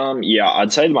academy? Yeah,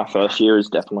 I'd say my first year is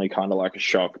definitely kind of like a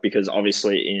shock because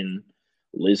obviously in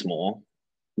Lismore,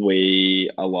 we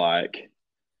are like,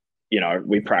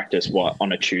 we practice what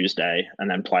on a Tuesday and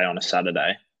then play on a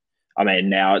Saturday. I mean,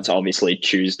 now it's obviously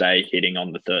Tuesday hitting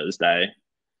on the Thursday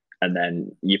and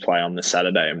then you play on the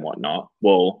Saturday and whatnot.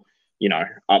 Well,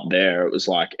 up there it was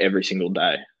like every single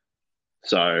day.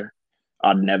 So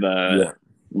I'd never Yeah.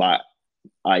 like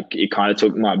it kind of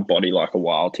took my body like a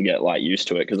while to get like used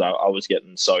to it because I was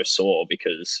getting so sore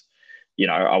because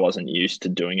I wasn't used to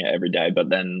doing it every day. But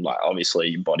then like obviously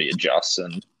your body adjusts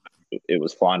and it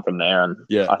was fine from there. And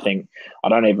Yeah. I think I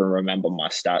don't even remember my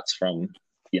stats from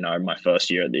my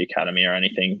first year at the academy or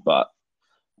anything. But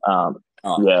um,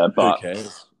 Oh, yeah, who but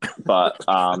cares?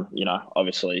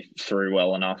 obviously threw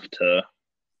well enough to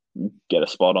get a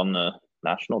spot on the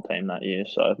national team that year.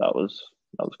 So that was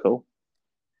cool.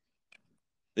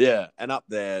 Yeah, and up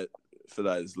there, for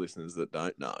those listeners that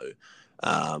don't know,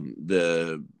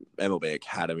 the MLB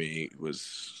Academy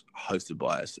was hosted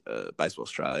by Baseball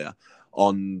Australia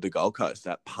on the Gold Coast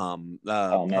at Palmettos,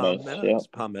 yeah.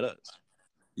 Palm Meadows.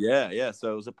 Yeah, yeah.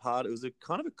 So it was a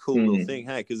kind of a cool little Mm. thing,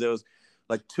 hey, because there was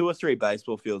like 2 or 3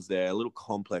 baseball fields there, a little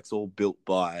complex, all built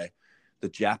by the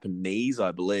Japanese,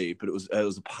 I believe. But it was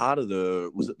a part of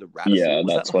was it the Radisson? Yeah, Was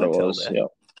that that's the what it hotel was. there? Yeah.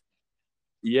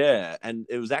 Yeah, and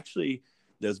it was actually,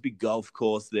 there was a big golf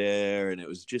course there, and it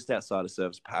was just outside of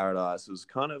Surfers Paradise. It was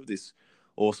kind of this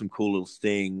awesome, cool little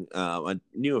thing. I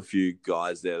knew a few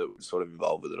guys there that were sort of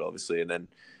involved with it, obviously, and then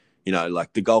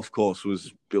like the golf course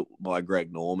was built by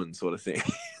Greg Norman, sort of thing,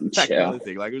 that Yeah. kind of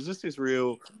thing. Like it was just this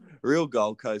real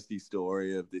Gold Coasty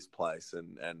story of this place,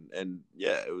 and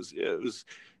yeah, it was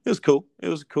cool. It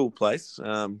was a cool place.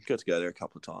 Got to go there a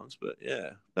couple of times, but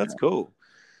yeah, that's cool.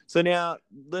 So now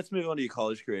let's move on to your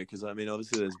college career, because I mean,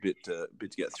 obviously there's a bit to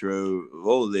get through of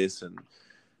all of this, and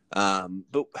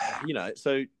but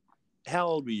so how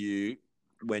old were you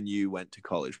when you went to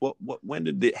college? When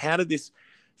did how did this?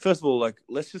 First of all, like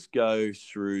let's just go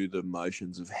through the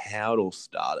motions of how it all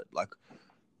started. Like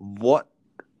what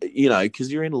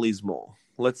because you're in Lismore.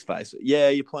 Let's face it. Yeah,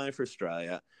 you're playing for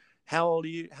Australia. How old are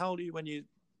you? How old are you when you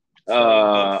started going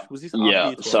to college? Was this after Yeah.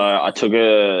 year So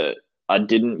 12? I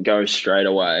didn't go straight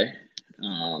away.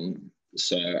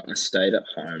 So I stayed at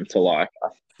home for like, I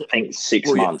think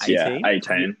 6 months. You're Yeah, 18?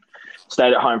 18.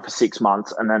 Stayed at home for 6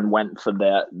 months and then went for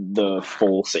the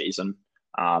fall season.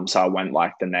 So I went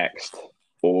like the next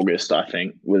August, I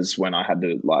think, was when I had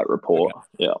to like report. Okay.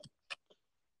 Yeah.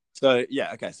 So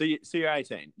yeah, okay. So you're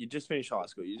 18. You just finished high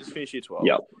school. You just finished year 12.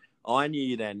 Yep. I knew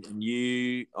you then, and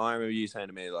I remember you saying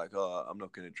to me like, "Oh, I'm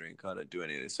not going to drink. I don't do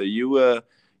any of this." So you're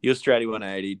straight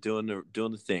 180, doing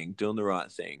the thing, doing the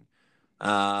right thing.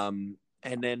 And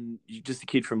then you're just a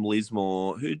kid from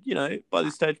Lismore who, by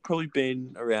this stage probably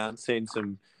been around, seen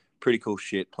some pretty cool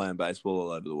shit, playing baseball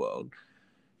all over the world.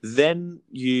 Then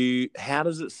how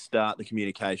does it start the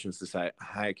communications to say,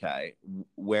 hey, okay,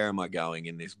 where am I going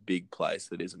in this big place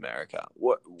that is America?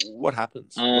 What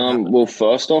happens? What happened? Well,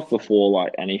 first off, before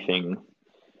like anything,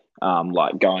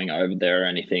 like going over there or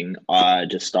anything, I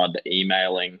just started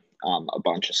emailing a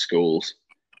bunch of schools.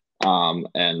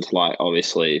 And like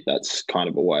obviously that's kind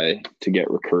of a way to get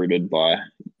recruited by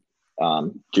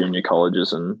junior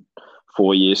colleges and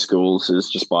 4 year schools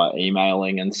is just by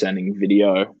emailing and sending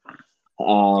video.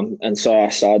 And so I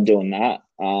started doing that.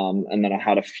 And then I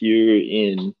had a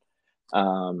few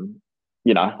um,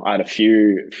 I had a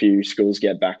few schools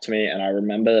get back to me, and I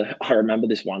remember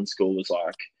this one school was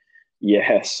like,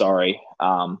 yeah, sorry,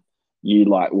 you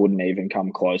like wouldn't even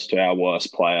come close to our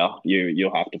worst player.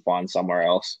 You'll have to find somewhere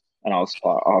else. And I was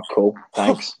like, oh, cool,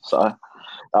 thanks. So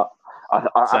uh,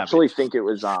 I actually think it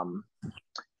was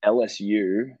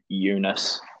LSU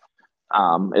Eunice.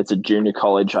 It's a junior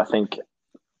college, I think,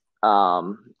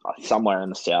 somewhere in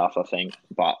the south, I think.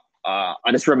 But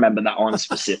I just remember that one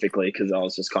specifically because I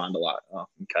was just kind of like, oh,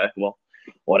 okay, well,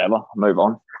 whatever, move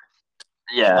on.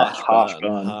 Yeah, harsh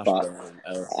burn, but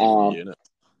LSU unit.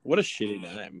 What a shitty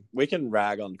name. We can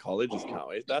rag on colleges, can't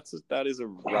we? That is a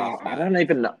rough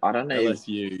name. I don't know.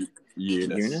 LSU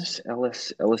Eunice.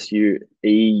 LSU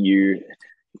EU.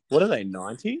 What are they,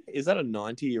 90? Is that a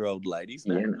 90-year-old lady's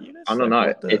name? Eunice? I don't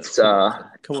know. It's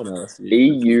come on, LSU.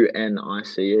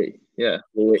 EUNICE. Yeah,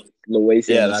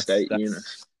 Louisiana State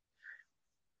Eunice.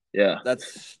 Yeah,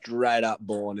 that's straight up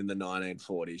born in the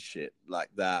 1940s shit. Like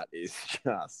that is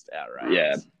just outrageous.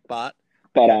 Yeah, but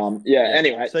okay. Yeah.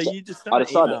 Anyway, so you just started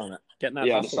emailing it, getting that.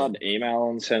 Yeah, I started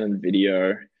emailing, sending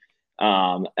video,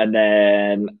 and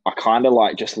then I kind of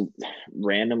like just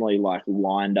randomly like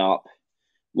lined up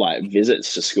like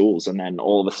visits to schools, and then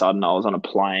all of a sudden I was on a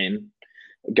plane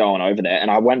going over there, and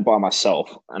I went by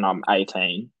myself, and I'm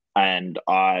 18, and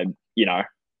I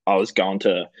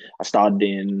started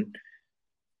in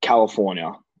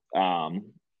California. I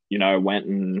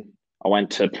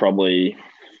went to probably,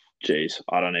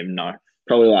 I don't even know,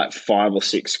 probably like 5 or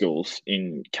 6 schools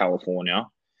in California.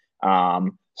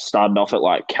 Started off at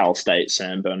like Cal State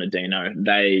San Bernardino.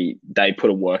 They put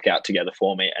a workout together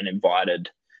for me and invited.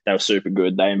 They were super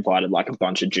good. They invited like a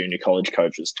bunch of junior college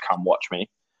coaches to come watch me.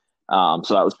 So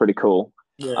that was pretty cool.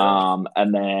 Yeah.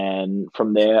 And then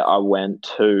from there, I went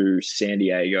to San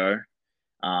Diego.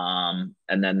 And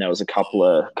then there was a couple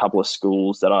of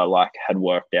schools that I like had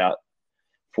worked out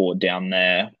for down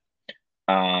there.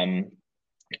 And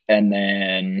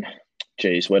then,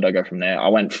 where'd I go from there? I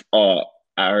went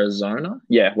Arizona.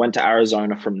 Yeah, went to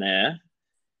Arizona from there.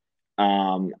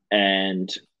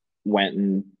 And went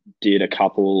and did a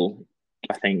couple,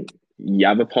 I think,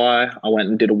 Yavapai. I went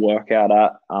and did a workout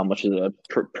at, which is a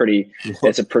pretty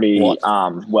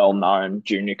well-known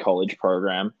junior college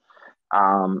program.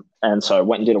 And so I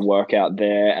went and did a workout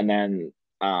there. And then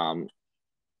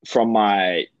from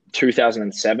my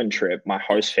 2007 trip, my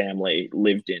host family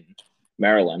lived in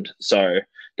Maryland. So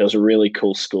there was a really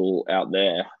cool school out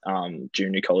there,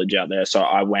 junior college out there. So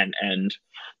I went and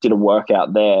did a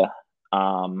workout there.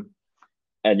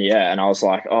 And I was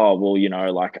like, oh,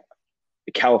 well, like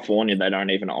California, they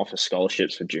don't even offer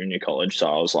scholarships for junior college. So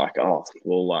I was like, oh,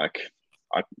 well, like,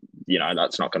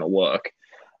 that's not going to work.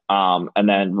 And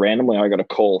then randomly I got a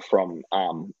call from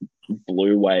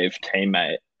Blue Wave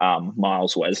teammate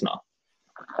Miles Wesner.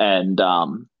 And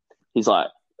he's like,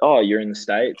 oh, you're in the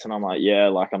States? And I'm like, yeah,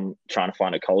 like I'm trying to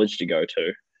find a college to go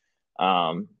to.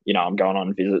 I'm going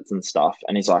on visits and stuff.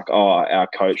 And he's like, oh, our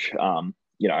coach,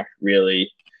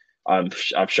 really, I've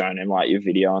shown him like your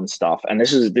video and stuff. And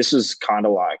this is kind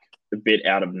of like a bit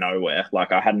out of nowhere.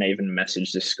 Like I hadn't even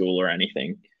messaged this school or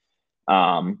anything.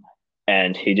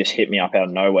 And he just hit me up out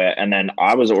of nowhere. And then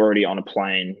I was already on a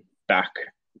plane back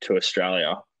to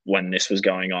Australia when this was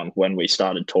going on, when we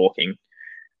started talking.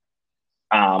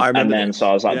 And then so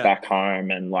I was like back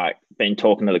home and like been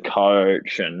talking to the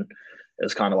coach, and it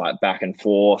was kind of like back and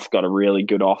forth, got a really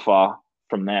good offer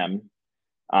from them.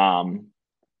 And,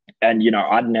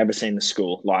 I'd never seen the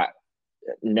school,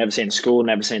 never seen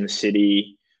the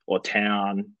city or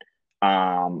town.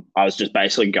 I was just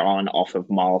basically going off of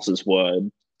Miles's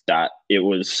word that it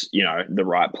was, the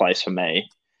right place for me,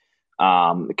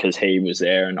 because he was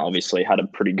there and obviously had a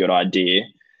pretty good idea.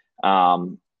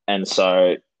 And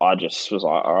so I just was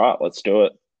like, all right, let's do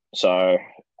it. So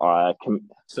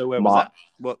So where was that?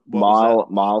 What was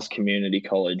that? Miles Community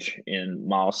College in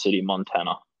Miles City,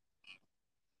 Montana.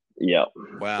 Yep.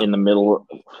 Wow. In the middle.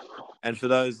 And for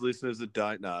those listeners that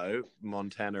don't know,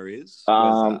 Montana is?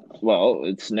 Where's that? Well,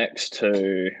 it's next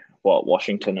to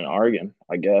Washington and Oregon,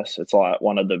 I guess. It's like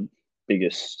one of the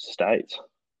biggest states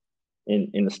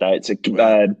in the States.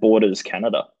 It borders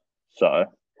Canada. So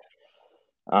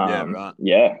yeah, right.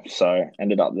 Yeah, so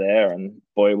ended up there, and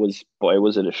boy was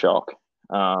it a shock.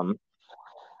 I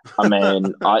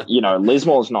mean,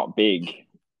 Lismore's not big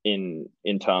in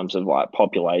terms of like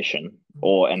population,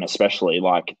 and especially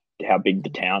like how big the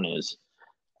town is.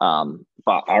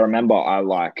 But I remember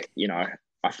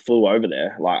I flew over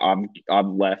there. Like I've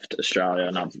left Australia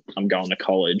and I'm going to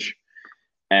college,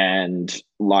 and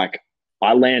like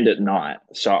I land at night,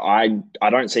 so I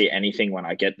don't see anything when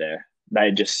I get there.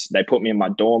 They put me in my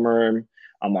dorm room.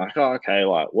 I'm like, oh, okay,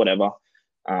 like whatever.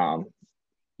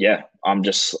 Yeah, I'm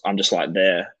just like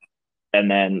there, and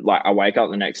then like I wake up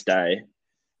the next day,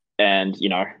 and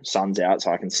sun's out,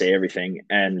 so I can see everything,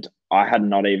 and I had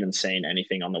not even seen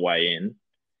anything on the way in,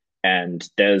 and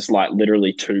there's like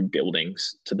literally 2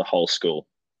 buildings to the whole school,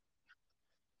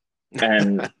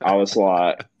 and I was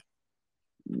like,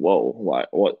 whoa, like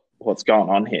what's going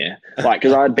on here? Like,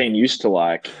 because I'd been used to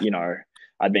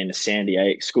I'd been to San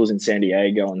Diego, schools in San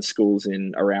Diego and schools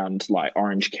in around like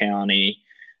Orange County,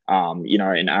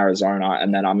 in Arizona,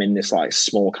 and then I'm in this like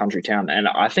small country town, and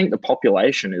I think the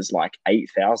population is like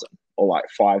 8,000 or like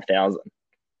 5,000 or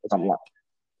something like.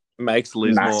 Makes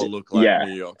Lismore look like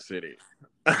New York City.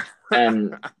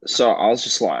 And so I was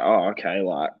just like, oh, okay,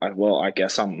 like, I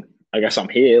guess I'm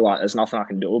here. Like, there's nothing I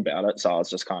can do about it. So I was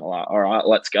just kind of like, all right,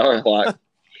 let's go. Like,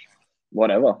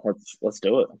 whatever, let's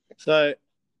do it. So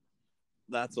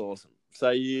that's awesome. So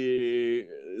you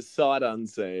sight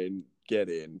unseen, get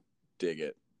in, dig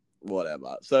it,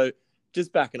 whatever. So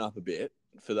just backing up a bit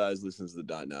for those listeners that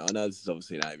don't know, I know this is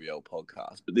obviously an AVL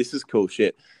podcast, but this is cool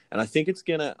shit, and I think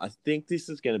this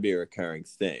is gonna be a recurring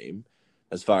theme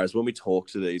as far as when we talk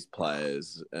to these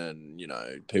players and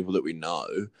people that we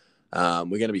know. We're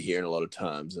going to be hearing a lot of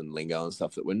terms and lingo and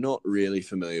stuff that we're not really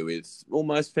familiar with. Well,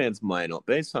 most fans may not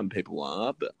be. Some people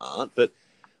are, but aren't. But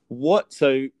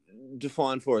so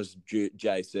define for us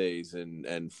JCs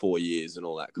and 4 years and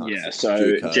all that kind of stuff.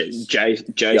 So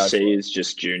JC is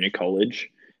just junior college,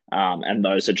 and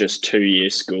those are just 2-year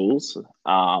schools.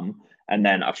 And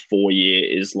then a 4-year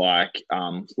is like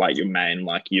your main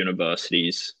like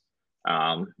universities.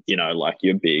 Like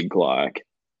your big like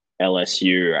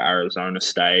LSU, Arizona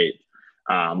State.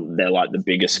 They're like the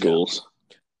bigger schools.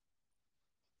 Yeah.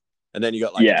 And then you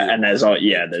got like and there's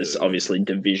obviously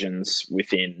divisions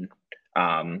within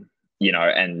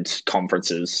and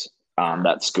conferences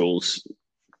that schools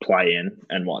play in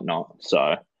and whatnot.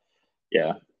 So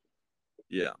yeah.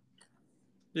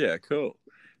 Cool.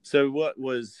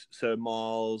 So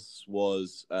Miles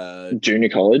was junior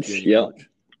college. College.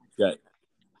 Yeah.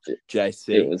 JC.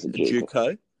 It was a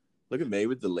JUCO. Look at me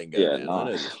with the lingo. Yeah, man. Nice. I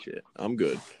know this shit. I'm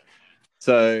good.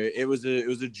 So it was a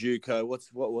JUCO. What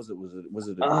was it? Was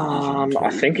it a Division 2? I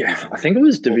think it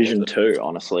was Division 2,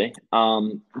 honestly.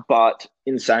 But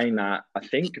in saying that, I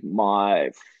think my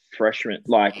freshmen,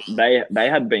 like they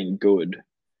had been good.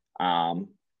 I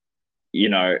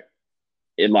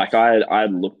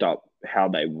looked up how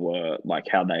they were, like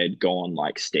how they had gone,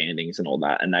 like standings and all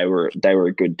that, and they were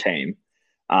a good team.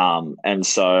 And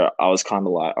so I was kind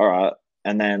of like, all right.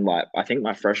 And then like I think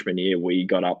my freshman year we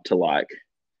got up to like,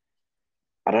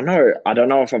 I don't know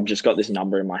if I've just got this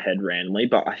number in my head randomly,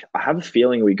 but I have a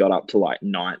feeling we got up to like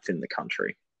 9th in the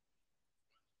country.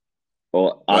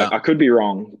 Or wow. I could be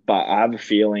wrong, but I have a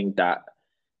feeling that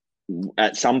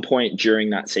at some point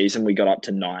during that season we got up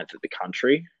to 9th at the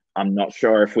country. I'm not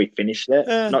sure if we finished there.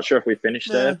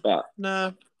 There, but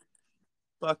no.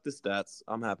 Fuck the stats.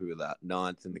 I'm happy with that.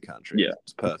 9th in the country. Yeah,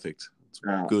 it's perfect. It's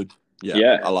good.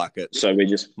 Yeah, I like it. So we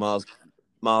just Miles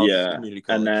Community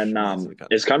College. And then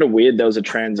it's kind of weird. There was a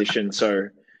transition. So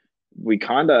we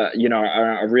kind of,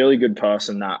 a really good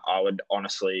person that I would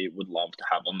love to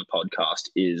have on the podcast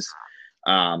is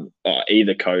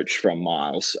either coach from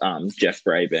Miles, Jeff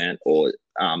Brabant, or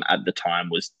at the time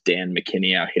was Dan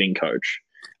McKinney, our hitting coach.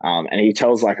 And he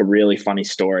tells like a really funny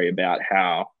story about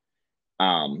how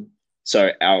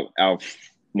so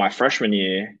my freshman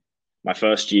year, my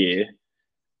first year,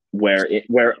 where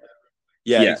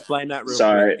Yeah, Yeah. explain that real quick.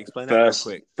 So Explain that real first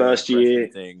quick. The first freshman year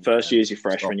thing first year and is your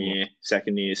freshman sophomore. year,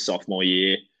 second year is sophomore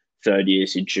year, third year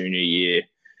is your junior year,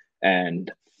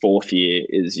 and fourth year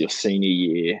is your senior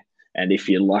year. And if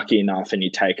you're lucky enough and you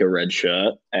take a red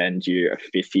shirt and you're a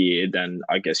fifth year, then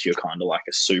I guess you're kind of like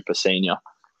a super senior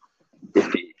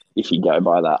if you go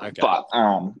by that. Okay. But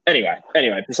anyway,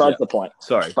 besides Yeah. the point.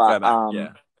 Sorry. Go But back.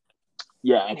 Yeah.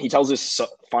 yeah, and he tells this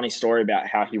funny story about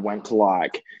how he went to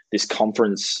like this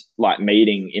conference like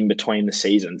meeting in between the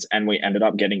seasons, and we ended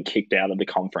up getting kicked out of the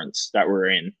conference that we were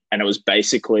in, and it was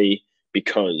basically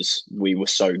because we were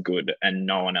so good and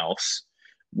no one else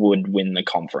would win the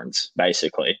conference,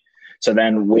 basically. So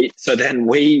then we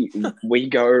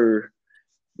go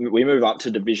we move up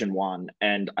to Division One,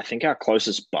 and I think our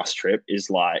closest bus trip is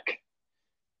like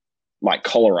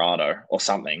Colorado or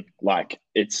something. Like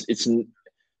it's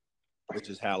Which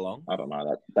is how long? I don't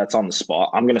know. That's on the spot.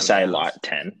 I'm gonna How many say hours? like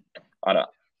 10. I don't.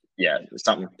 Yeah,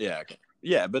 something. Yeah. Okay.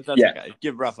 Yeah, but that's Yeah. okay.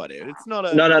 Give a rough idea. It's not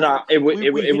a. No, no, no. It would We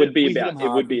it hit would it. be We hit about them it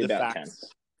hard would with be the about 10. facts.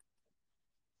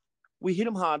 We hit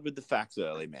them hard with the facts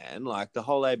early, man. Like the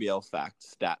whole ABL fact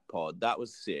stat pod, that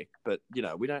was sick. But we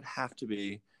don't have to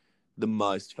be the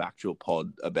most factual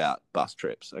pod about bus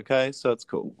trips. Okay, so it's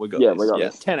cool. We got Yeah, we this. got Yeah,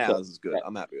 this. 10 hours is good. Yeah.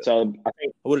 I'm happy with that. So I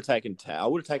think I would have taken 10. I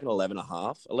would have taken 11 and a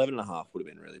half. 11 and a half would have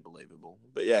been really believable.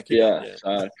 But yeah, keep yeah. going.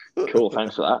 Yeah. So cool.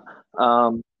 Thanks for that.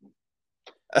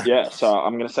 Yeah. So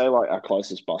I'm gonna say like our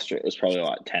closest bus trip was probably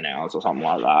like 10 hours or something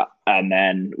like that, and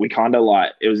then we kind of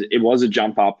like it was a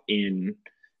jump up in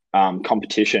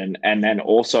competition, and then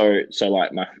also so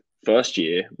like my first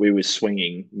year we were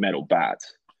swinging metal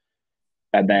bats,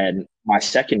 and then my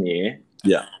second year,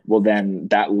 Yeah. well, then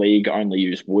that league only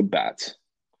used wood bats.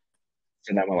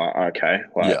 And then we're like, okay,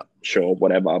 like, Yeah. sure,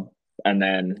 whatever. And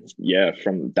then, yeah,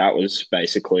 from that was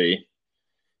basically,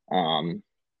 um,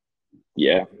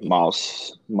 yeah,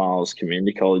 Miles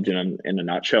Community College in a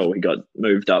nutshell. We got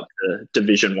moved up to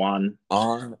Division One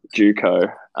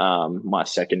JUCO, my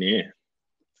second year.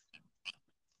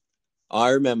 I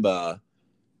remember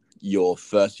your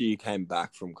first year you came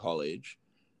back from college.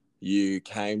 You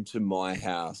came to my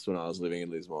house when I was living in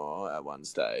Lismore at one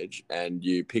stage, and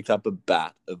you picked up a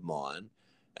bat of mine,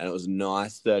 and it was a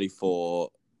nice 34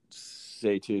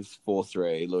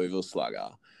 C243 Louisville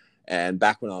Slugger. And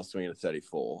back when I was swinging a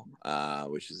 34,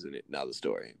 which is another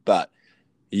story. But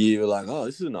you were like, oh,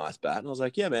 this is a nice bat. And I was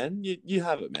like, yeah, man, you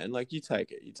have it, man. Like, you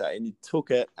take it. And you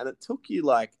took it, and it took you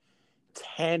like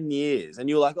 10 years. And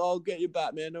you were like, oh, I'll get your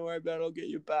bat, man. Don't worry about it. I'll get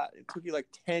your bat. It took you like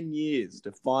 10 years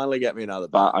to finally get me another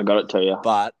bat. But I got it to you.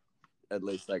 But at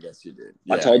least I guess you did.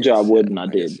 I Yeah, told you I would, and I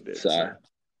guess did. you So,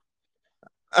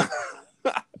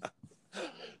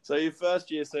 so your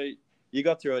first year, so you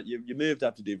got through it. You moved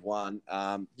up to Div 1.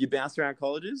 You bounced around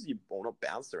colleges. Not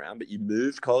bounced around, but you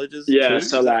moved colleges yeah. too?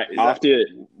 So, like, after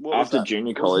that?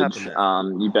 junior What was college, happening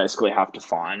there? you basically have to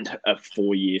find a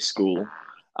 4-year school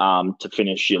to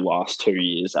finish your last 2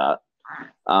 years at.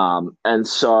 And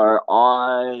so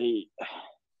I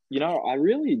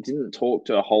really didn't talk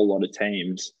to a whole lot of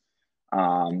teams.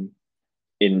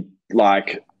 In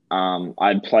like,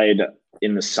 I played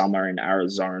in the summer in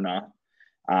Arizona,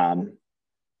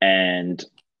 and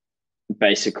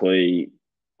basically,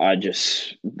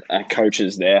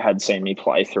 coaches there had seen me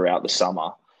play throughout the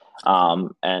summer,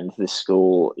 and this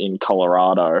school in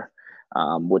Colorado,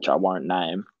 which I won't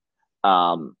name,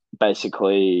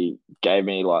 basically gave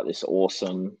me like this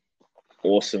awesome,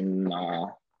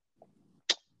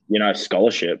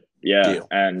 scholarship. Yeah, Deal.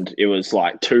 and it was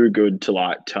like too good to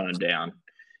like turn down,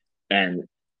 and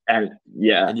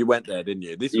yeah, And you went there, didn't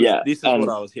you? This yeah, is what and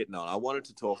I was hitting on. I wanted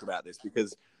to talk about this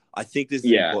because I think this is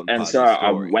an yeah, important and part of so your I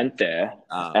story. went there,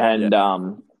 Yeah.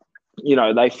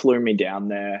 and they flew me down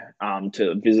there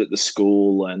to visit the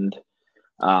school and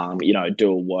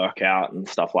do a workout and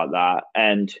stuff like that.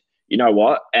 And you know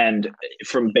what? And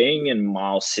from being in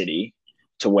Miles City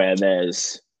to where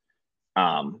there's,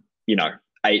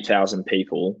 8,000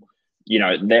 people,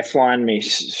 they're flying me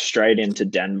straight into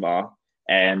Denver.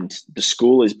 And the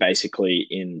school is basically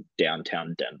in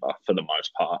downtown Denver for the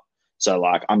most part. So,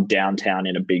 like, I'm downtown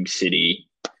in a big city,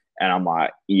 and I'm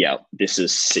like, yeah, this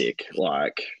is sick.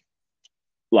 Like,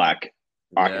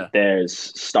 there's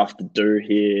stuff to do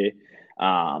here.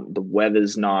 The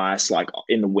weather's nice. Like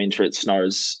in the winter, it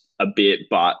snows a bit,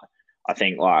 but I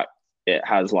think like it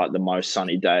has like the most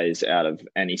sunny days out of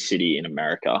any city in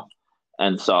America.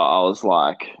 And so I was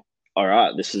like, all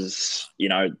right, this is,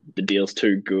 the deal's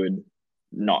too good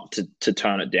not to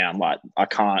turn it down. Like I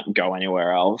can't go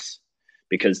anywhere else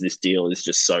because this deal is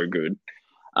just so good.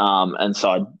 And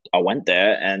so I went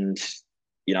there, and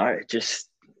it just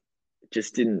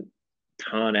didn't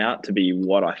turn out to be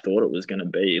what I thought it was going to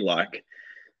be. Like,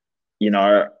 you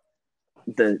know,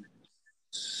 the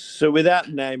So without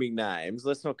naming names,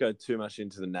 let's not go too much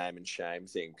into the name and shame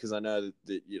thing, because I know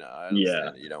that I yeah,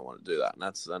 understand that you don't want to do that,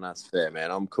 and that's fair,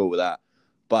 man. I'm cool with that.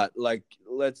 But like,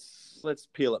 let's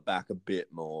peel it back a bit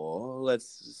more.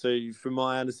 So from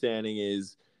my understanding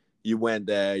is you went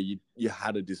there, you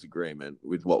had a disagreement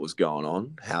with what was going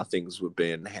on, how things were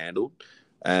being handled,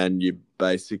 and you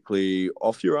basically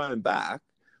off your own back,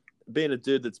 being a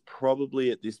dude that's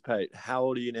probably at this page, how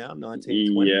old are you now?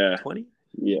 19, 20, yeah, 20?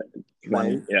 yeah, 20,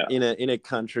 Maybe yeah, in a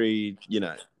country,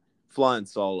 flying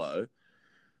solo,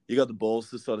 you got the balls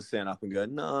to sort of stand up and go,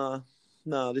 nah,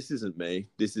 this isn't me.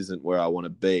 This isn't where I want to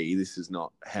be. This is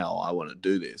not how I want to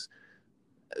do this.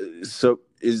 So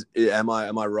am I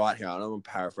right here? I know I'm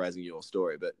paraphrasing your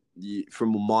story, but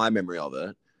from my memory of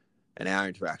it and our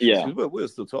interactions, yeah. because we're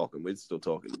still talking, we're still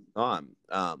talking time.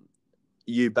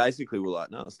 You basically were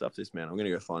like, no, stuff this, man. I'm going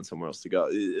to go find somewhere else to go.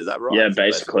 Is that right? Yeah, Is that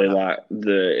basically basically, what happened?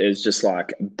 like it's just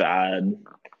like bad.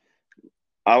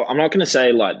 I'm not going to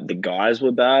say like the guys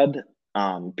were bad,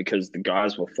 because the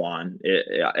guys were fine.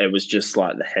 It was just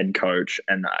like the head coach,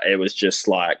 and it was just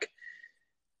like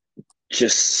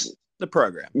just The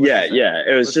program. Let's yeah, just say the yeah.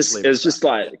 program. Let's just It leave it was at that. just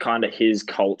like Yeah. kind of his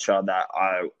culture that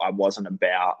I wasn't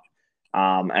about.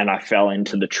 And I fell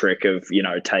into the trick of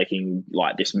taking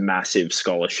like this massive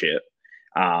scholarship,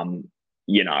 um,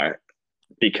 you know,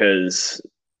 because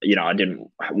I didn't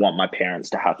want my parents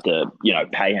to have to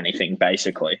pay anything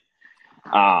basically.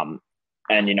 Um,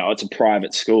 and it's a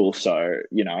private school, so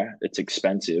it's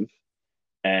expensive,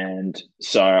 and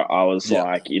so I was Yeah.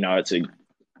 like, it's a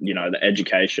the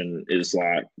education is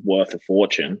like worth a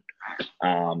fortune,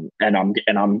 and I'm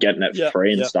getting it for Yeah.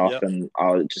 free and Yeah. stuff, Yeah. and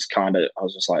I was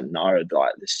just like, no,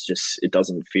 like this just it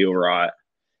doesn't feel right,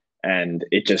 and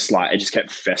it just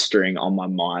kept festering on my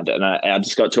mind, and I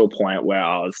just got to a point where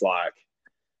I was like,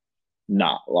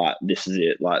 nah, like this is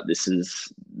it, like this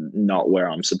is not where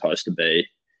I'm supposed to be.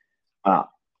 Uh,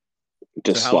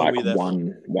 So just how long were like you there for?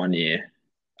 one year.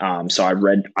 So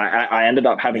I ended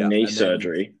up having Yeah. knee And then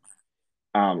surgery.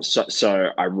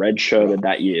 So I redshirted right.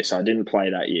 that year. So I didn't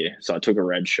play that year. So I took a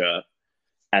red shirt.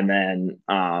 And then,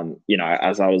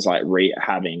 as I was like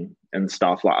rehabbing and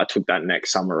stuff, like I took that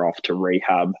next summer off to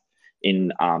rehab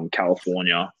in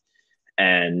California.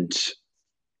 And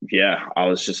yeah, I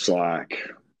was just like,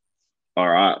 all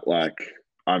right, like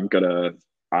I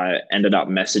ended up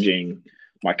messaging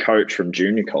my coach from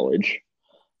junior college,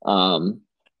 um,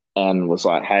 and was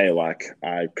like, hey, like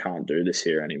I can't do this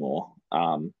here anymore.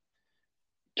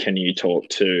 Can you talk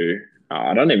to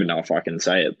I don't even know if I can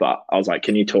say it, but I was like,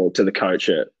 can you talk to the coach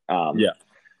Yeah.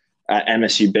 at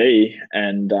MSUB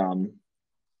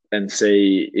and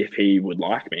see if he would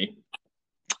like me?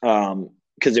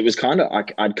 Because it was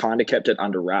I'd kind of kept it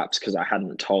under wraps because I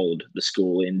hadn't told the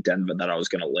school in Denver that I was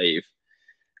going to leave.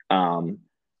 Um,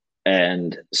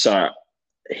 and so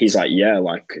he's like, yeah,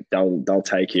 like they'll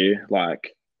take you.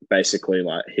 Like basically,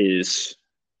 like here's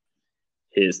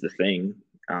the thing.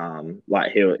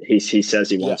 Like he says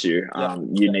he Yeah. wants you. Yeah.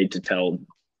 You need to tell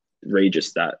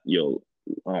Regis that you'll.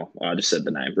 Oh, I just said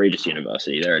the name, Regis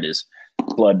University. There it is,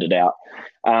 blurted it out.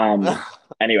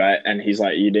 Anyway, and he's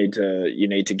like, you need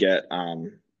to get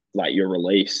like your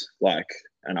release, like.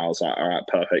 And I was like, all right,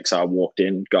 perfect. So I walked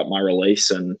in, got my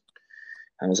release, and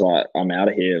I was like, I'm out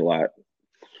of here. Like,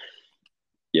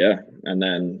 yeah. And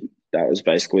then that was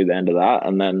basically the end of that.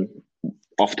 And then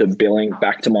off to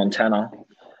back to Montana,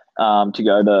 to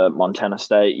go to Montana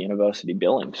State University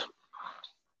Billings.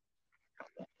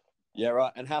 Yeah.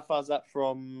 Right. And how far is that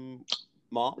from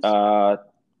Mars?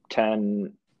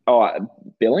 10. Oh,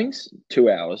 Billings, 2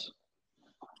 hours.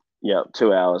 Yeah,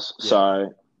 2 hours. Yeah.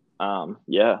 So,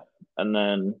 yeah, and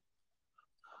then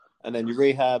And then you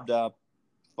rehabbed up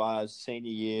by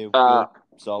senior year. uh, Good.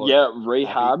 Solid. yeah, Happy.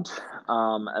 rehabbed.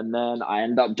 And then I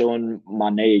ended up doing my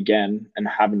knee again and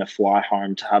having to fly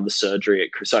home to have the surgery.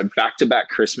 So back to back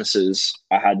Christmases,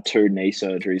 I had two knee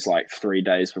surgeries like 3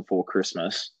 days before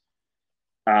Christmas.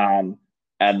 Um,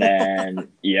 and then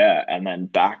yeah, and then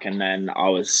back, and then I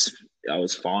was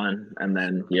fine, and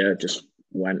then yeah, just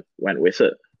went with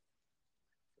it.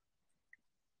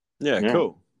 Yeah. Yeah,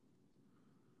 Cool.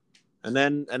 And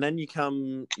then you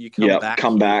come yeah, back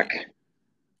come here. back.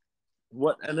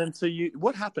 What and then so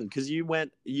what happened? Because you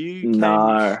came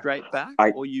No, straight back,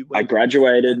 I or you I went and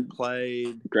graduated,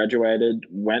 played.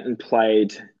 went and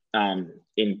played.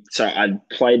 In so I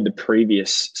played the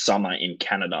previous summer in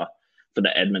Canada for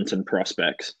the Edmonton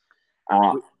Prospects.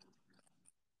 Uh,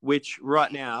 which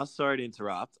right now, sorry to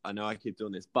interrupt, I know I keep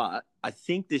doing this, but I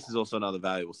think this is also another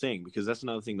valuable thing because that's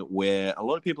another thing that a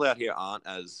lot of people out here aren't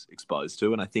as exposed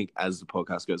to. And I think as the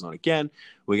podcast goes on again,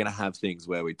 we're going to have things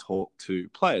where we talk to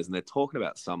players and they're talking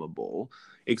about summer ball.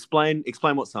 Explain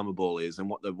what summer ball is and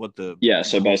what the Yeah,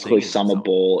 so whole basically thing is. summer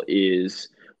ball is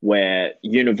where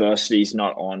university's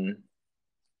not on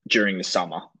during the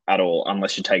summer at all,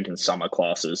 unless you're taking summer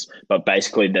classes. But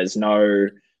basically, there's no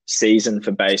season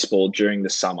for baseball during the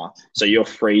summer. So you're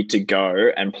free to go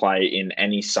and play in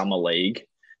any summer league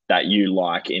that you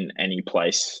like in any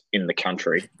place in the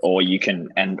country. Or you can,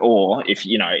 or if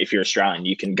you're Australian,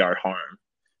 you can go home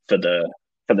for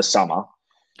the summer.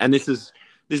 And this is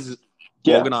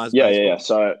organized baseball. Yeah.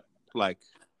 So like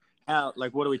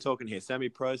what are we talking here?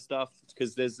 Semi-pro stuff?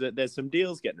 Because there's some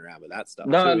deals getting around with that stuff.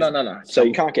 No. So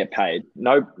you can't get paid.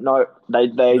 No.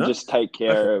 They just take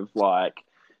care of like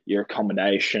your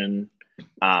accommodation.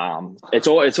 It's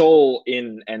all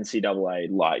in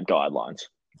NCAA like guidelines.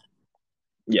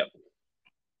 Yep.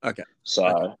 Okay.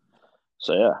 So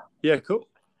yeah. Yeah, cool.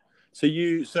 So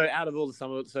out of all the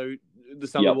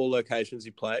summer ball locations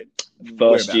you played,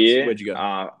 first year, where'd you go?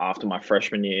 After my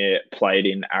freshman year, played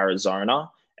in Arizona,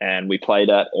 and we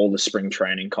played at all the spring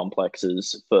training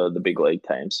complexes for the big league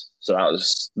teams. So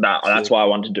that's why I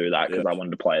wanted to do that, because I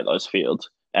wanted to play at those fields,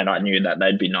 and I knew that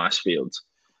they'd be nice fields.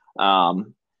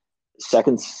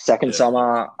 Second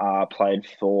summer, played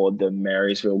for the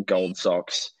Marysville Gold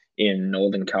Sox in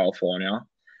Northern California,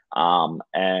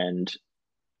 and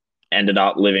ended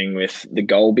up living with the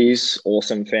Golbys,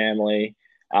 awesome family.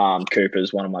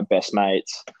 Cooper's one of my best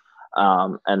mates.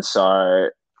 And so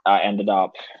I ended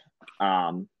up,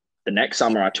 the next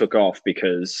summer I took off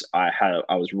because I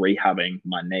was rehabbing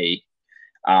my knee.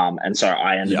 And so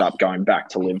I ended up going back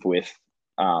to live with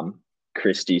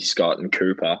Christy, Scott, and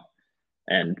Cooper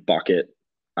and Bucket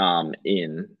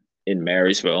in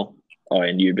Marysville or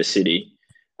in Yuba City.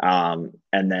 And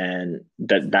then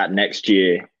that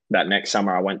next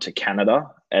summer I went to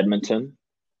Canada, Edmonton,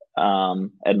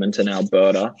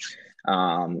 Alberta.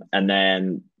 And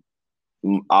then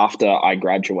after I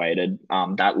graduated,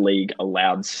 that league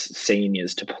allowed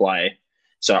seniors to play.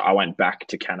 So I went back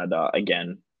to Canada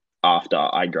again after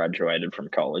I graduated from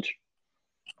college.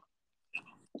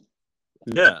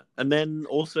 Yeah. And then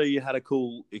also you had a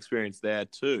cool experience there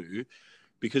too,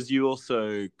 because you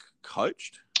also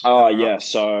coached. Oh, yeah.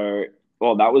 So,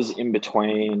 that was in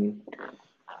between.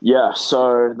 Yeah.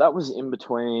 So that was in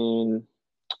between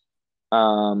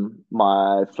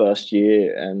my first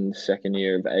year and second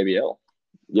year of ABL.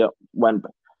 Yep. No,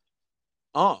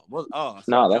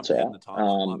 that's right.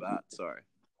 My bad. Sorry.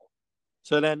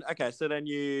 So then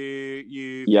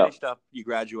you finished up, you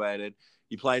graduated,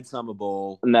 you played summer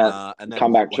ball, and then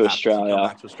come back to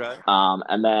Australia.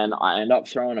 And then I ended up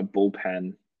throwing a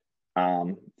bullpen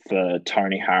for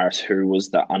Tony Harris, who was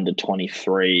the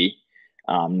under-23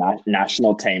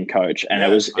 national team coach, and it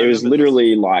was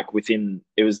literally like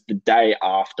it was the day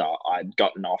after I'd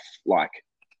gotten off like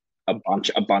a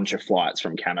bunch of flights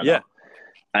from Canada,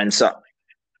 and so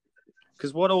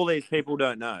because what all these people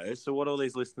don't know, so what all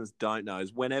these listeners don't know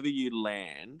is whenever you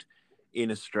land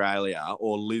in Australia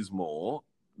or Lismore,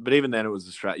 but even then it was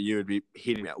Australia, you would be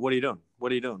hitting me up. What are you doing?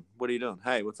 What are you doing? What are you doing?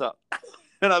 Hey, what's up?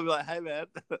 And I'd be like, hey, man,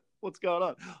 what's going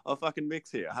on? I'll fucking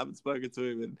Mix here. I haven't spoken to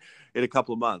him in a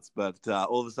couple of months, but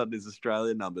all of a sudden his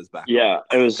Australian number's back. Yeah,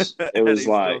 it was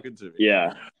like, talking to me.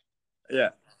 Yeah.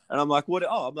 And I'm like, what?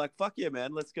 Oh, I'm like, fuck yeah,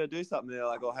 man, let's go do something. And they're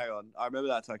like, oh, hang on. I remember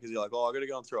that time because you're like, oh, I got to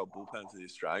go and throw a bullpen to the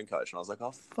Australian coach. And I was like,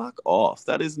 oh, fuck off.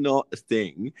 That is not a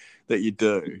thing that you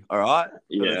do. All right?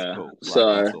 Yeah. That's cool. That's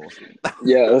awesome.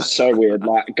 Yeah, it was so weird.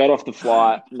 Like, got off the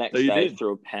flight next day,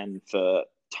 threw a pen for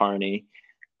Tony.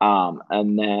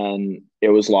 And then it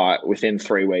was like within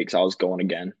 3 weeks, I was gone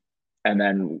again. And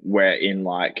then we're in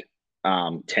like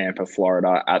Tampa,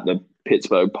 Florida at the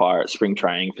Pittsburgh Pirates spring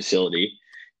training facility,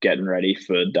 getting ready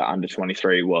for the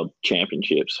under-23 World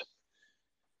Championships.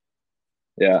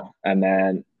 Yeah. And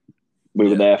then we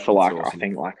were there for like, awesome. I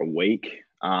think like a week.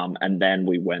 And then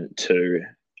we went to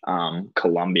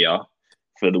Colombia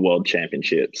for the World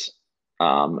Championships.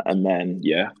 And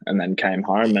then came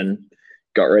home and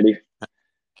got ready.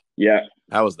 Yeah.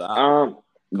 How was that?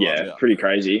 Yeah, pretty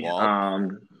crazy.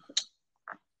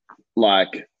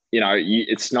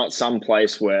 It's not some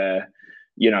place where,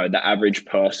 the average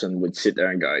person would sit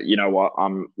there and go, you know what,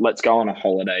 let's go on a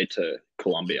holiday to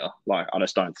Colombia. Like, I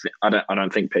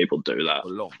don't think people do that.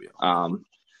 Colombia.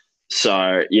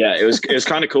 So yeah, it was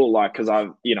kind of cool. Like, cause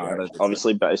I've,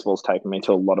 obviously baseball's taken me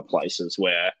to a lot of places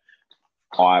where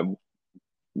I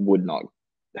would not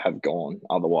have gone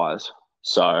otherwise.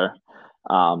 So,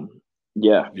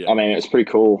 Yeah, I Yeah. mean, it's pretty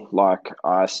cool. Like,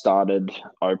 I started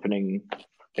opening, I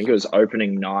think it was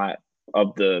opening night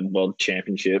of the World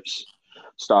Championships,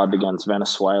 started against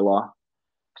Venezuela.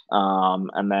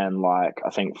 And then, like, I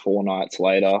think 4 nights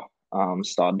later,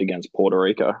 started against Puerto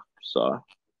Rico. So,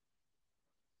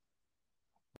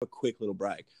 A quick little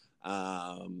break.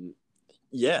 Um,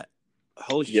 yeah.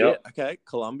 Holy yep, shit. Okay,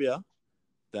 Colombia.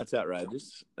 That's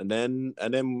outrageous. So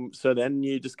then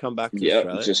you just come back to yep,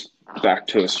 Australia. just back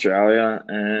to Australia.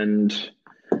 And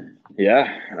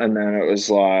yeah, and then it was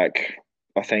like,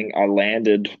 I think I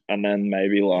landed, and then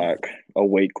maybe like a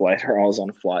week later, I was on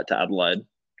a flight to Adelaide.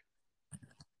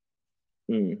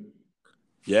 Mm.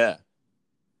 Yeah.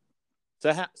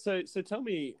 So tell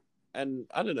me, and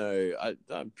I don't know, I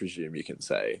presume you can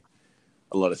say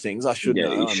a lot of things. I should Yeah,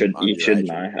 know. I'm you your should agent.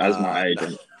 know as my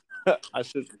agent. I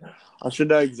should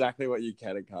know exactly what you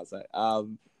can and can't say.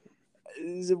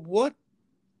 Is it what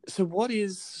what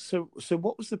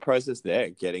was the process there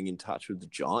getting in touch with the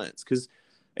Giants? Because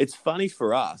it's funny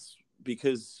for us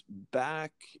because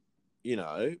back,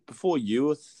 before you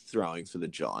were throwing for the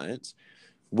Giants,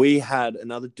 we had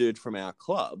another dude from our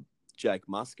club, Jake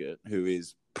Muscat, who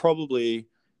is probably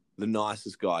the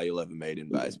nicest guy you'll ever meet in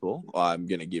baseball. I'm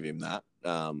going to give him that.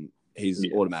 He's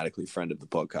Yeah. automatically friend of the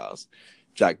podcast.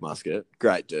 Jake Muscat,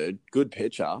 great dude, good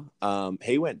pitcher.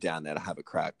 He went down there to have a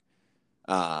crack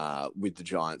with the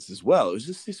Giants as well. It was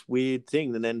just this weird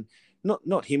thing. And then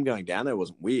not him going down there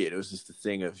wasn't weird. It was just the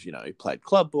thing of, he played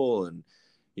club ball and,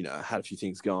 had a few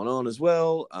things going on as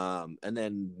well. And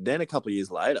then a couple of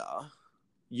years later,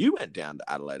 you went down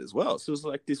to Adelaide as well. So it was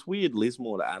like this weird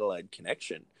Lismore to Adelaide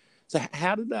connection. So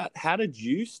how did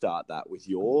you start that with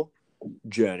your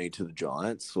journey to the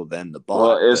Giants or then the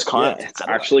Well, bite? But yeah, to it's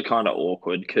Adelaide. actually kind of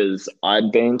awkward because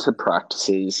I'd been to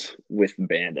practices with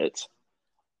Bandits,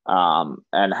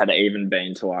 and had even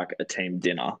been to like a team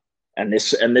dinner. And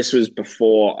this was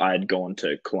before I'd gone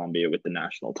to Colombia with the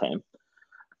national team.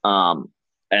 Um,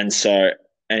 and so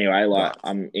anyway, like, Right.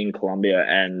 I'm in Colombia,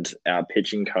 and our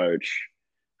pitching coach,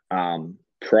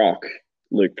 Proc,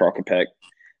 Luke Prokopek,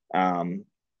 um,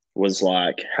 was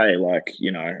like, "Hey, like,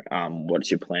 what's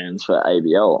your plans for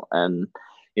ABL?" And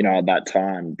at that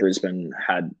time, Brisbane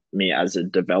had me as a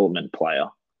development player,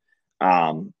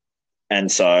 and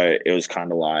so it was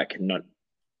kind of like, not,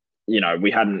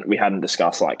 we hadn't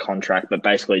discussed like contract, but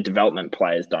basically, development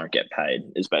players don't get paid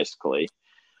is basically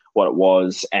what it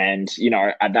was. And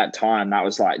at that time, that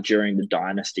was like during the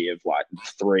dynasty of like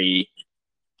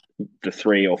the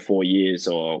 3 or 4 years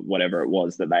or whatever it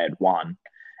was that they had won.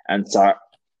 And so,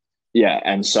 yeah,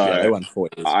 and Yeah, they so won 4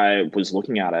 years. I was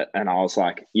looking at it, and I was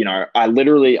like, I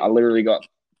literally got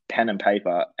pen and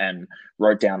paper and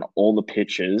wrote down all the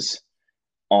pitches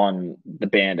on the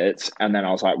Bandits, and then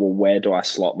I was like, well, where do I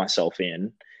slot myself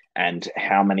in, and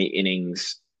how many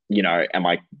innings, am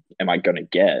I going to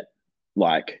get?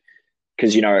 Like,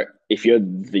 because if you're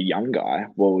the young guy,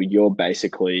 well, you're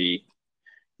basically,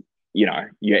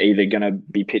 you're either going to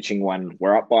be pitching when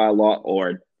we're up by a lot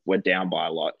or we're down by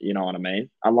a lot. You know what I mean?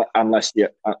 Unless you,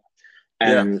 Yeah.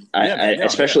 and Yeah, man. No, yeah.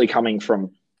 especially coming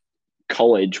from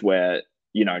college where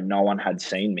no one had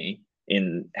seen me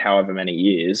in however many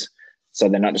years, so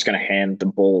they're not just going to hand the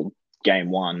ball game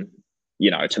one,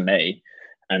 to me.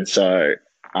 And so,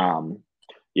 um,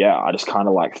 yeah, I just kind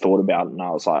of like thought about it, and I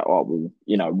was like, oh,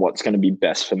 well, what's going to be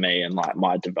best for me and like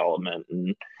my development,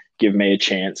 and give me a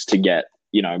chance to get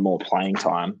more playing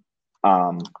time.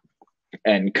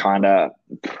 And kind of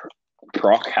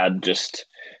Proc had just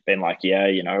been like, yeah,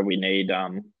 we need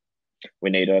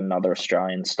another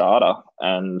Australian starter.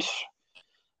 And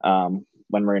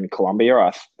when we're in Colombia,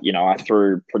 I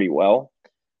threw pretty well.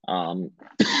 Um,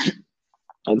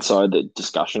 and so the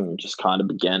discussion just kind of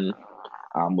began,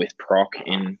 with Proc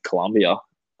in Colombia.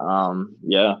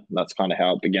 Yeah, that's kind of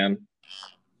how it began.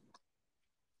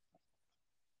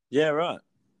 Yeah, right.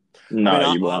 I mean, No,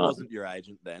 I, you I weren't. wasn't your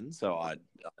agent then, so I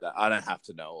don't have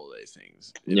to know all these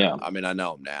things. Yeah. I mean, I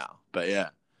know them now, but yeah,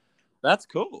 that's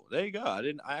cool. There you go.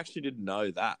 I actually didn't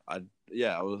know that.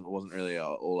 Wasn't really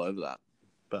all over that,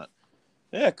 but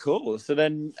yeah, cool. So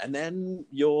then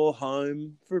you're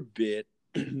home for a bit,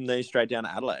 then you're straight down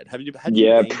to Adelaide. Had you Yeah, been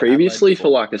to Adelaide previously for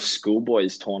before? like a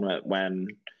schoolboys tournament, when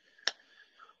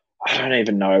I don't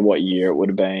even know what year it would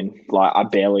have been. Like, I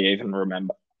barely even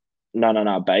remember. No, no,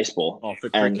 no, baseball. Oh, for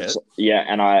And cricket. yeah,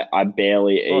 and I Oh,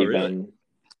 barely really? even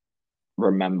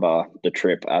remember the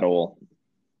trip at all.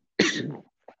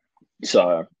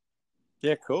 So,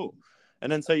 Yeah, cool. And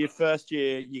then so your first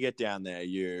year, you get down there.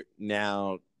 You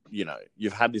now,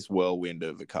 you've had this whirlwind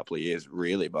of a couple of years,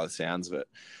 really, by the sounds of it.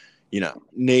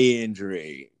 Knee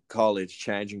injury, college,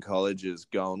 changing colleges,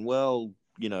 going, well,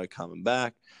 coming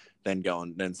back,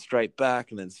 then straight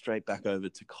back, and then straight back over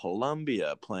to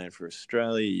Colombia, playing for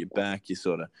Australia. You're back, you're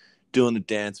sort of doing the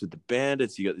dance with the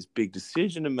Bandits. You got this big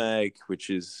decision to make, which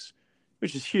is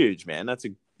huge, man. That's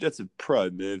a pro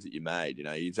move that you made.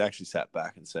 You've actually sat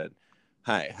back and said,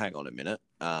 hey, hang on a minute.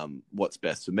 What's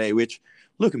best for me? Which,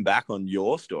 looking back on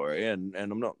your story, and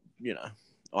I'm not,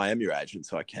 I am your agent,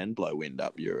 so I can blow wind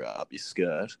up your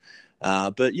skirt.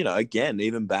 But again,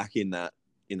 even back in that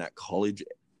college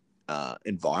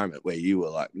environment where you were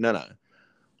like, no,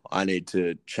 I need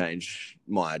to change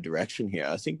my direction here.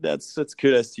 I think that's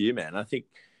kudos to you, man. I think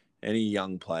any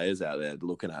young players out there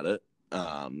looking at it,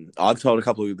 I've told a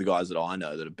couple of the guys that I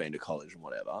know that have been to college and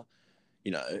whatever,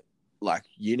 like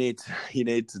you need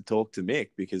to talk to Mick,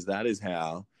 because that is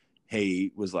how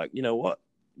he was like, you know what?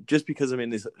 Just because I'm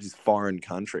in this foreign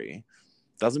country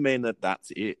doesn't mean that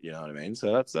that's it. You know what I mean?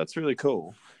 So that's really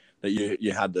cool that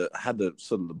you had the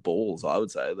sort of the balls, I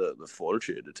would say, the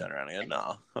fortitude to turn around and go,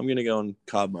 nah, I'm going to go and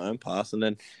carve my own path. And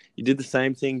then you did the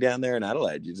same thing down there in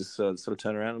Adelaide. You just sort of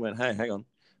turned around and went, hey, hang on,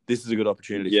 this is a good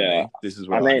opportunity for me. This is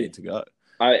where I need to go.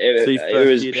 It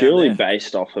was purely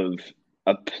based off of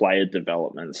a player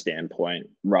development standpoint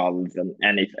rather than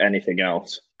anything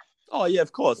else. Oh yeah,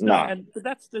 of course. No,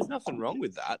 but there's nothing wrong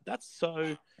with that. That's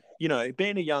so,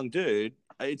 being a young dude,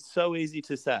 it's so easy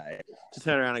to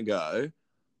turn around and go,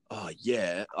 oh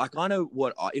yeah, like I know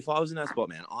if I was in that spot,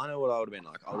 man, I know what I would have been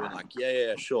like. I would have been like,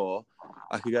 yeah, sure,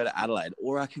 I could go to Adelaide,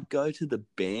 or I could go to the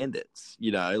Bandits.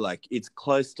 Like it's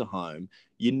close to home.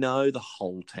 The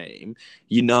whole team.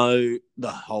 The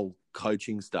whole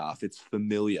coaching staff. It's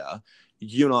familiar.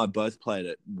 You and I both played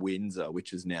at Windsor,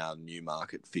 which is now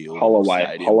Newmarket Field.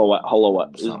 Holloway.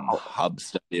 Some hub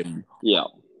stadium. Yeah.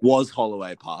 Was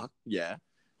Holloway Park. Yeah.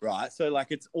 Right. So like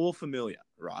it's all familiar.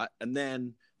 Right.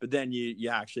 But then you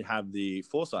actually have the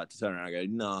foresight to turn around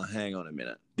and go, no, hang on a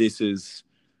minute.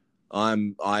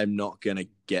 I'm not going to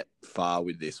get far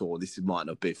with this, or this might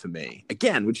not be for me.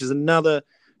 Again, which is another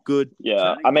good.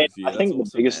 Yeah. I mean, I think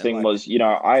the biggest thing was,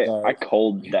 I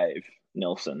called Dave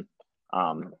Nilsson.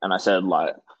 And I said,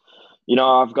 like,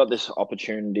 I've got this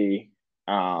opportunity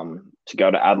to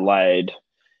go to Adelaide.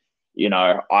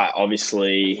 I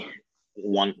obviously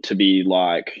want to be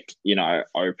like,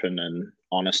 open and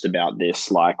honest about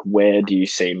this. Like, where do you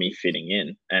see me fitting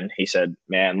in? And he said,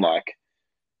 man, like,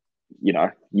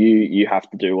 you have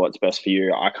to do what's best for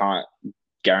you. I can't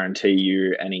guarantee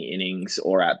you any innings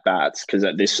or at bats, because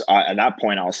at that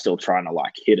point I was still trying to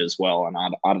like hit as well, and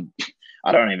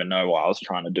I don't even know why I was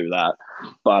trying to do that.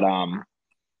 But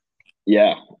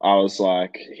yeah, I was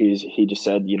like, he just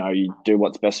said, you do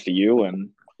what's best for you, and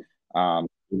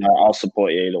I'll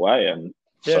support you either way. And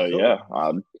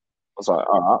I was like,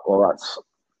 all right, well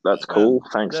that's cool.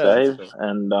 Thanks, Dave.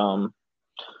 And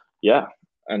yeah,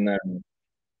 and then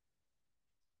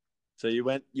so you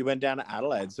went down to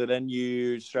Adelaide. So then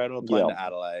you straight on a plane to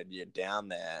Adelaide. You're down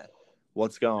there.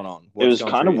 What's going on? It was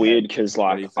kind of weird because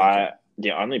like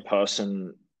the only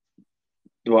person,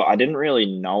 well, I didn't really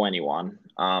know anyone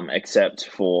except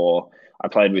for I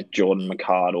played with Jordan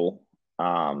McArdle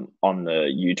on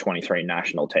the U23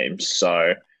 national team.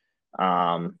 So,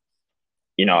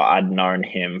 I'd known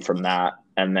him from that.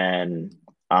 And then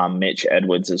Mitch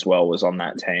Edwards as well was on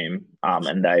that team.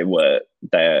 And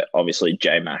they're obviously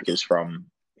J-Mac is from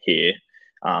here.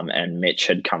 And Mitch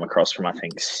had come across from, I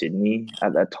think, Sydney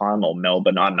at that time, or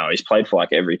Melbourne. I don't know. He's played for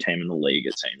like every team in the league,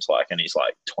 it seems like, and he's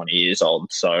like 20 years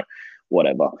old. So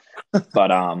whatever.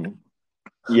 But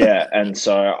yeah. And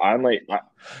so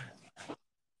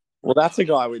well, that's a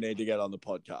guy we need to get on the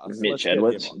podcast. Mitch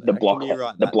Edwards, the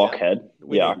blockhead.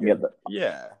 Yeah, I can get the.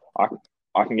 Yeah.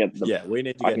 I can get the. Yeah, we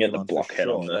need to get the blockhead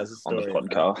on the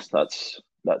podcast.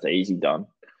 That's easy done.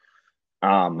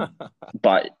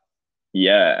 But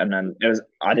yeah, and then it was.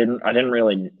 I didn't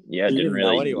really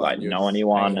know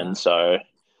anyone, and so,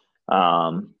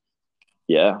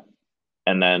 yeah,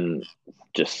 and then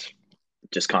just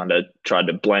kind of tried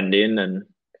to blend in and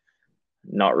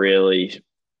not really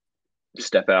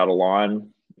step out of line.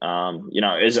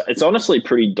 It's honestly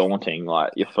pretty daunting,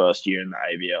 like your first year in the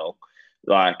ABL,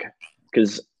 like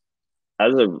because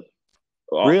for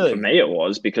me it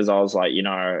was, because I was like,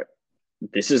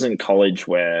 this isn't college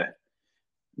where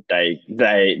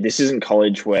this isn't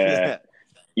college where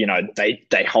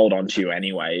they hold on to you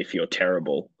anyway if you're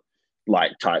terrible,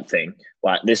 like type thing.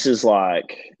 Like this is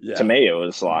like to me it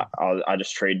was like I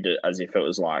just treated it as if it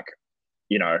was like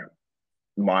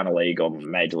minor league or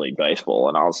major league baseball,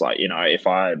 and I was like, if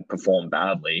I perform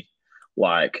badly,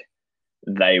 like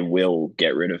they will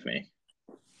get rid of me.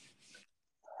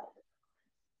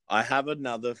 I have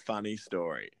another funny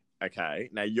story. Okay,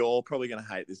 now you're probably going to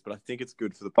hate this, but I think it's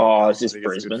good for the Oh, podcast. is this I think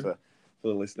it's good Brisbane? for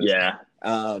the listeners. Yeah.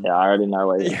 Um, Yeah, I already know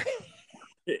where you.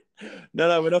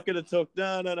 no, we're not going to talk.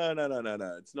 No.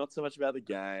 It's not so much about the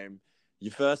game.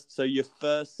 Your first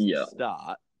Yeah.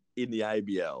 start in the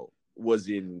ABL was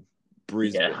in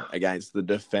Brisbane Yeah. against the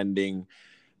defending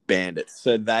Bandits.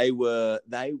 So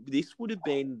this would have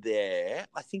been there.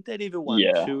 I think they'd either won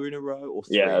Yeah. 2 in a row or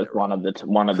 3 Yeah, in it's a row. one of the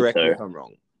Correct me two. if I'm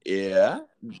wrong. Yeah.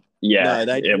 Yeah, No,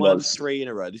 they'd it won was. 3 in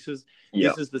a row. This is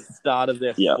Yeah. the start of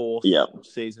their Yeah. 4th Yeah.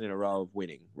 season in a row of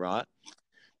winning, right?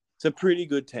 It's a pretty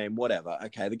good team, whatever.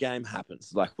 Okay, the game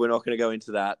happens. Like, we're not going to go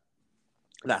into that.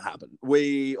 That happened.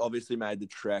 We obviously made the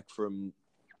trek from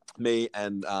me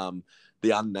and the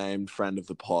unnamed friend of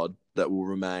the pod that will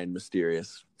remain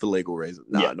mysterious for legal reasons.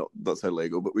 No, Yeah. not so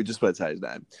legal, but we just won't say his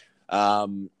name.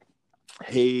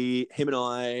 Him and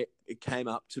I came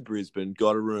up to Brisbane,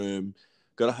 got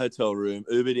a hotel room,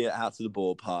 Ubered out to the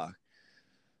ballpark.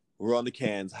 We're on the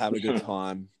cans, having a good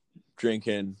time,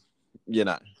 drinking,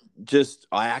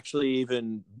 I actually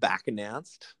even back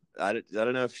announced. I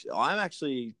don't know if I'm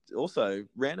actually also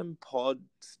random pod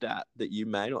stat that you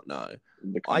may not know.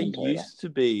 I used to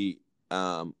be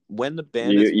when the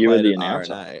Bandits you were played the at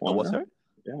announcer. RNA. Oh, what's that?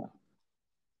 Yeah.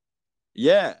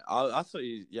 Yeah, I thought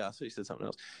you. Yeah, I thought you said something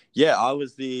else. Yeah, I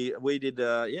was the. We did.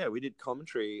 We did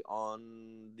commentary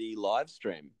on the live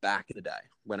stream back in the day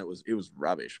when it was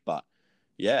rubbish, but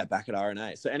yeah, back at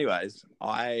RNA. So, anyways,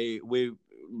 we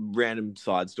random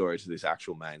side story to this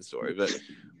actual main story, but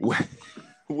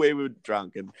we were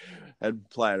drunk and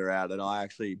played around, and I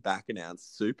actually back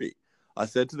announced Soupy. I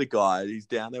said to the guy, he's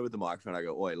down there with the microphone. I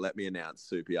go, "Oi, let me announce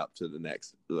Soupy up to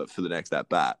for the next at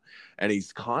bat." And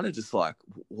he's kind of just like,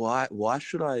 "Why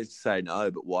should I say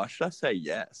no? But why should I say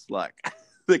yes?" Like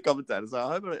the commentator. So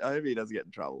I hope he doesn't get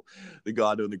in trouble. The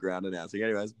guy doing the ground announcing.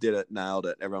 Anyways, did it, nailed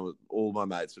it. All my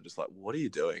mates were just like, "What are you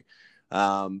doing?"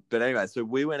 But anyway, so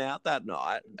we went out that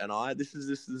night, and this is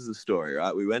the story,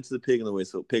 right? We went to the Pig and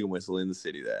Whistle in the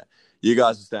city there. You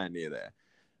guys were staying near there.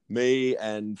 Me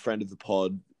and friend of the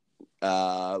pod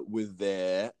was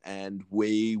there, and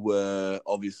we were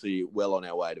obviously well on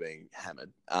our way to being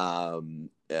hammered.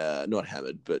 Not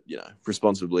hammered, but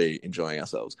responsibly enjoying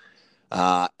ourselves.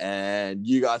 And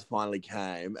you guys finally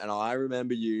came, and I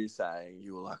remember you saying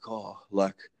you were like, "Oh,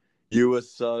 like." You were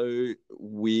so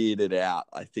weirded out,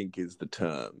 I think is the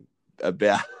term,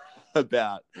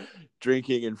 about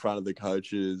drinking in front of the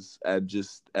coaches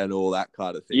and all that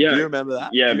kind of thing. Yeah. Do you remember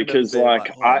that? Yeah, because being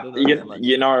like I don't know,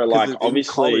 man. Like,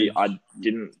 obviously college, I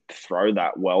didn't throw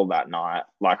that well that night.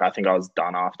 Like I think I was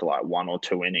done after like 1 or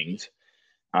 2 innings.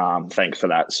 Thanks for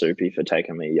that, Soupy, for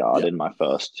taking me yard in my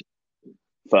first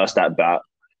at bat.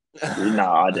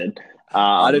 No, I did.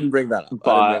 I didn't bring that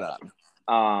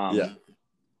up.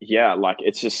 Yeah, like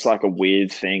it's just like a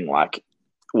weird thing, like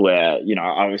where I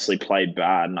obviously played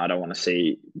bad, and I don't want to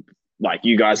see, like,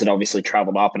 you guys had obviously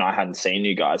traveled up, and I hadn't seen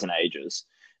you guys in ages,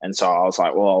 and so I was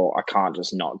like, well, I can't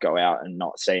just not go out and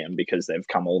not see them because they've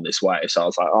come all this way. So I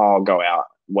was like, oh, I'll go out,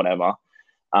 whatever.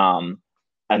 And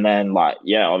then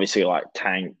obviously like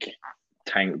Tank,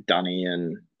 Dunny,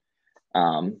 and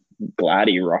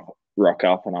Gladdy rock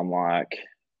up, and I'm like,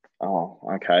 oh,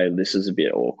 okay, this is a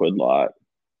bit awkward. Like,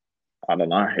 I don't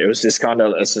know. It's just kind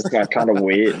of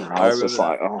weird. And I was just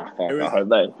like, oh, fuck, I hope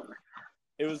they.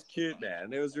 It was cute,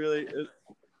 man. It was really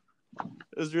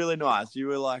nice. You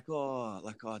were like, oh,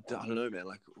 I don't know, man.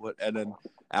 Like, what? And then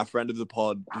our friend of the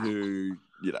pod, who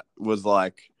was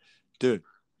like, dude,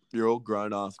 you're all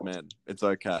grown ass men. It's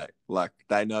okay. Like,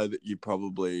 they know that you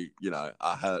probably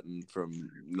are hurting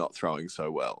from not throwing so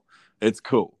well. It's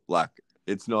cool. Like,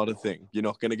 it's not a thing. You're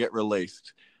not gonna get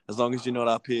released. As long as you're not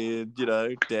up here,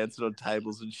 dancing on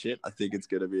tables and shit, I think it's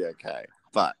going to be okay.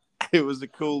 But it was a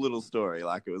cool little story.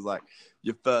 Like, it was like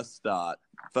your first night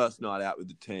out with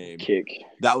the team. Kick.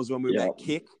 That was when we met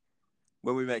Kick.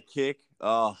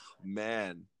 Oh,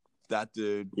 man. That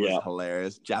dude was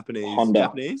hilarious.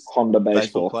 Japanese Honda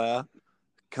baseball player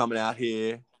coming out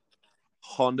here.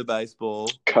 Honda baseball.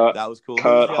 That was cool.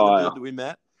 Kurt Who was the other dude that we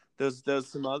met? There's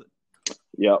some other.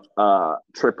 Yep.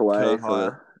 AAA Kurt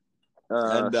for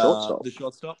and shortstop. The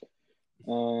shortstop.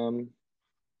 Who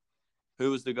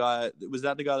was the guy? Was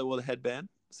that the guy that wore the headband?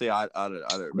 See, I don't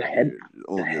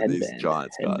remember these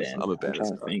Giants guys. I'm a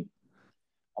Bandits guy.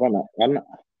 I don't know.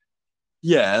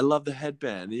 Yeah, I love the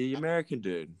headband. The American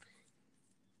dude.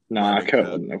 Nah,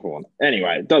 Kurt would never won.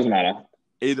 Anyway, it doesn't matter.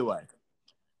 Either way.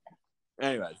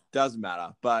 Anyways, doesn't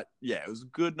matter. But yeah, it was a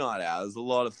good night out. It was a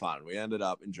lot of fun. We ended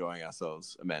up enjoying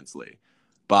ourselves immensely.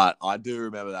 But I do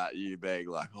remember that year being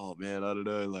like, oh man, I don't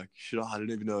know, like I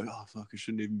don't even know. Oh fuck, I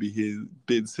shouldn't even be here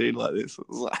being seen like this. It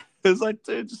was like,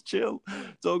 dude, just chill.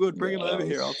 It's all good. Bring him over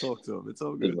here. I'll talk to him. It's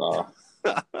all good.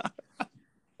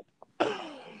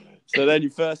 So then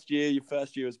your first year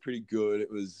was pretty good.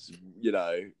 It was,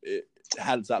 it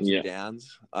had its ups and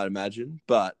downs, I'd imagine.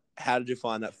 But how did you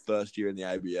find that first year in the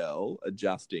ABL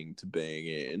adjusting to being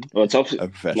in a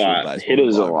professional baseball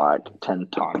hitters are like 10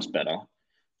 times better.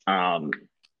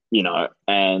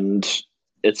 And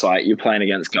it's like you're playing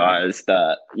against guys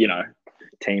that,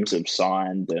 teams have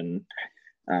signed and,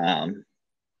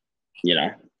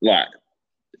 like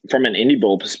from an indie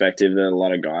ball perspective, there are a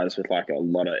lot of guys with like a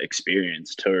lot of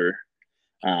experience too.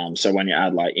 So when you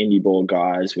add like indie ball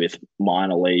guys with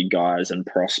minor league guys and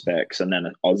prospects and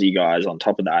then Aussie guys on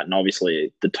top of that, and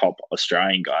obviously the top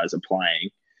Australian guys are playing,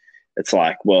 it's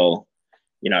like, well,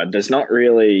 there's not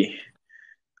really,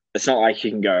 it's not like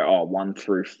you can go, 1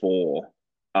 through 4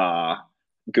 are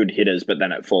good hitters, but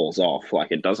then it falls off. Like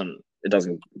it's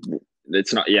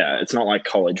not like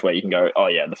college where you can go,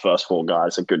 the first 4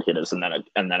 guys are good hitters and then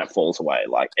it falls away.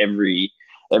 Like every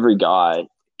guy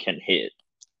can hit.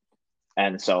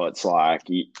 And so it's like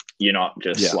you're not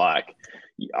just like,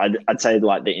 I'd say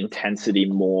like the intensity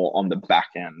more on the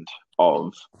back end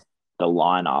of the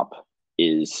lineup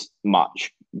is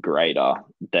much greater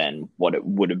than what it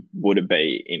would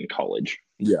be in college.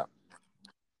 Yeah.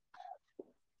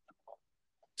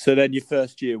 So then your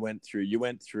first year you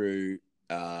went through,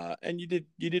 and you did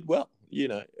well.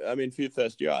 I mean, for your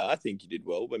first year, I think you did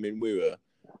well. I mean,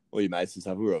 all your mates and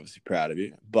stuff, we were obviously proud of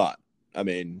you. But I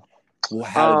mean,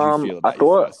 how did you feel about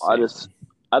your first season?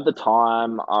 At the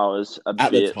time, I was a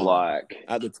bit like...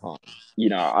 At the time.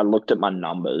 I looked at my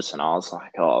numbers and I was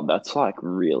like, oh, that's like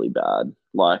really bad.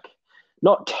 Like,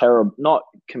 not terrible, not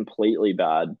completely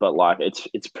bad, but like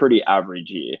it's pretty average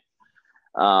year.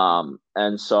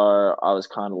 And so I was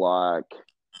kind of like,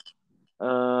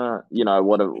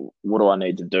 what do I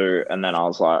need to do? And then I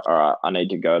was like, all right, I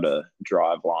need to go to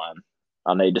Driveline.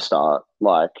 I need to start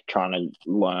like trying to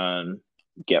learn,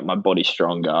 get my body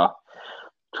stronger,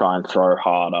 try and throw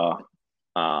harder.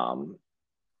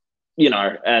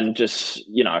 And just,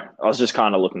 I was just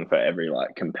kind of looking for every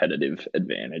like competitive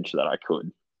advantage that I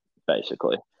could,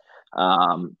 basically.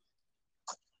 Went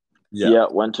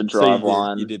to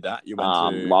Driveline. So you did that. You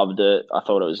went to... Loved it. I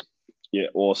thought it was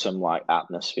awesome, like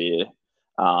atmosphere.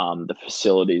 The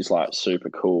facility's like super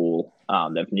cool.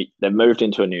 They've moved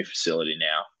into a new facility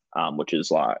now, which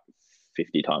is like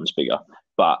 50 times bigger.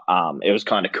 But it was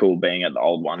kind of cool being at the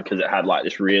old one because it had like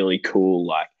this really cool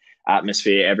like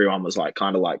atmosphere. Everyone was like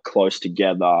kind of like close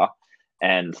together,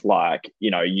 and like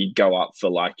you'd go up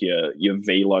for like your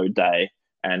velo day,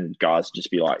 and guys just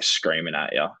be like screaming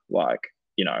at you, like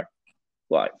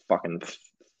like fucking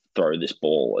throw this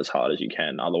ball as hard as you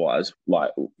can, otherwise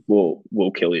like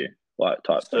we'll kill you, like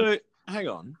type thing. So hang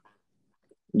on.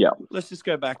 Yeah. Let's just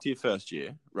go back to your first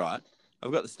year, right?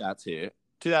 I've got the stats here.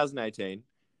 2018,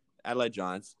 Adelaide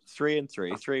Giants,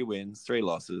 3-3, 3 wins, 3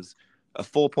 losses, a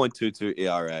 4.22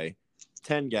 ERA,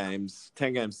 10 games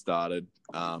started,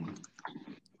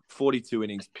 42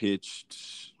 innings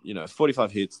pitched,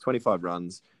 45 hits, 25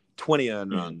 runs, 20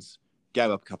 earned runs,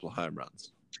 gave up a couple of home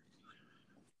runs.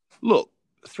 Look,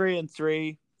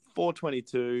 3-3,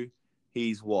 422.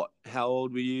 He's what? How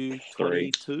old were you?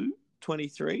 22?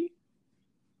 23?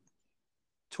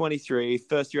 23,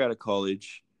 first year out of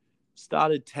college,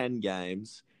 started 10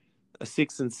 games, a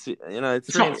 6-6, 3 and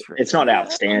 3. It's not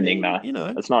outstanding, though.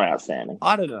 It's not outstanding.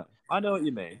 I don't know. I know what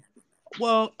you mean.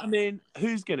 Well, I mean,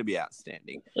 who's going to be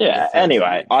outstanding? Yeah.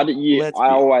 Anyway, I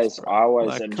always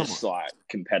like, am just like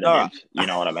competitive. Right. You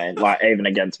know what I mean? Like even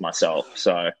against myself.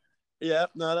 So. Yeah.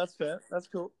 No, that's fair. That's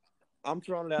cool. I'm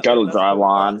throwing it out. Go to the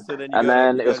Driveline, cool. Right, so and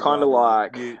then it was kind of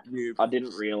like I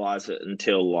didn't realize it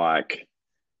until like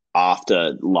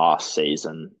after last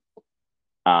season,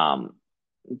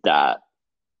 that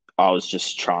I was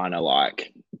just trying to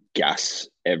like gas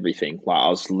everything. Like I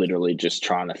was literally just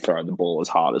trying to throw the ball as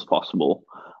hard as possible.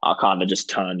 I kind of just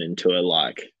turned into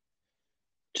I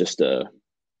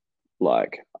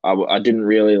didn't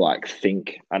really like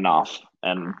think enough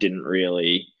and didn't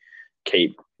really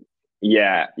keep.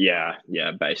 Yeah,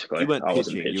 basically. I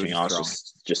wasn't pitching. I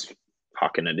was just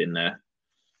hucking it in there.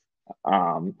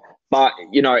 But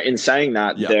in saying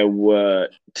that, there were,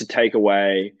 to take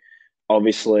away,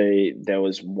 obviously there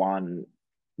was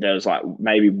like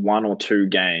maybe 1 or 2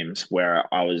 games where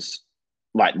I was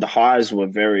like, the highs were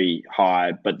very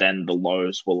high, but then the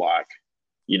lows were like,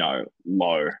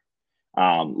 low.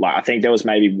 Like I think there was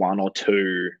maybe 1 or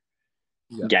 2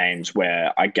 games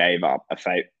where I gave up a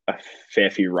fair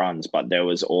few runs, but there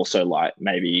was also like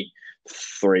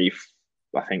three,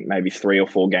 maybe 3 or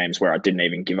 4 games where I didn't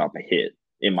even give up a hit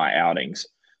in my outings.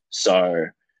 So,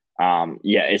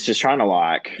 it's just trying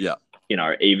to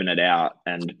even it out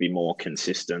and be more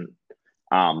consistent.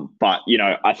 But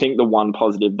I think the one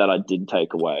positive that I did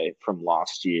take away from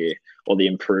last year, or the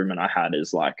improvement I had,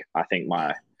 is like I think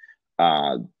my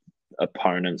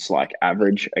opponents like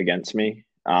average against me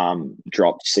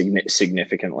dropped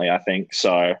significantly, I think.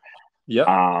 So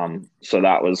so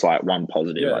that was like one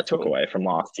positive I took away from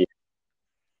last year.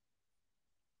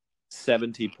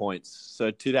 70 points.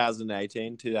 So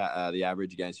 2018, the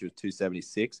average against you was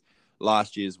 276.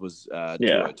 Last year's was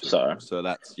 202. So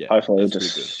that's hopefully that's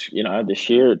just this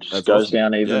year it just goes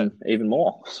down even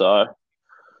more. So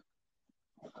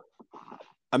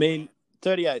I mean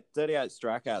 38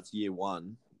 strikeouts year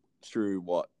one through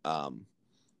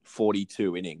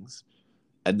 42 innings.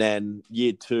 And then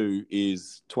year two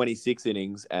is 26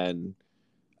 innings and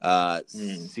 19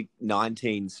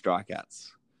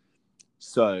 strikeouts.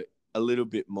 So a little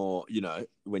bit more,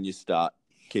 when you start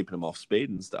keeping them off speed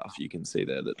and stuff, you can see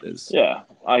there that there's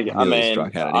I mean,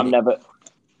 I'm never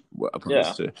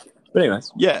opposed to. But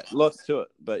anyways, lots to it.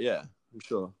 But I'm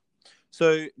sure.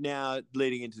 So now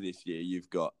leading into this year, you've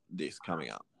got this coming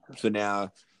up. So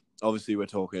now, obviously, we're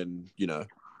talking,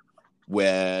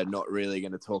 we're not really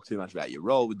going to talk too much about your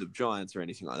role with the Giants or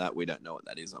anything like that. We don't know what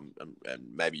that is, and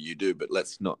maybe you do, but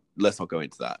let's not go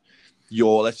into that.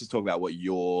 Let's just talk about what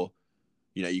you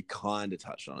kind of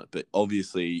touched on it, but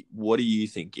obviously, what are you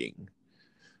thinking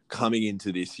coming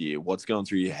into this year? What's going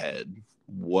through your head?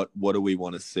 What do we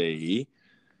want to see?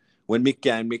 When Mick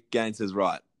Gahan says,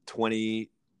 right,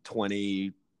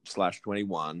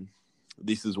 2020/21,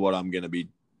 this is what I'm going to be.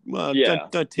 Well,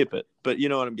 don't tip it, but you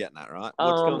know what I'm getting at, right?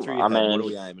 What's going through your head? What are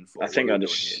we aiming for? I think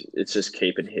it's just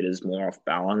keeping hitters more off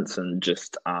balance and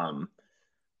just my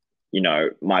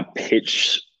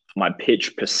pitch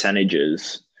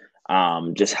percentages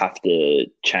just have to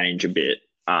change a bit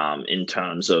in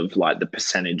terms of like the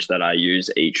percentage that I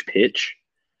use each pitch.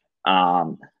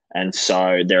 And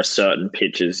so there are certain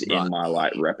pitches in my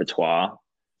like repertoire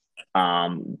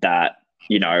that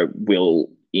will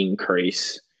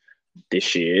increase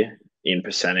this year in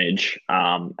percentage,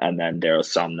 and then there are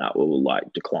some that will like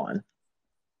decline,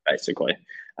 basically.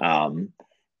 And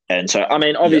so I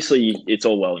mean, obviously, it's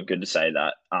all well and good to say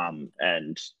that,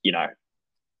 and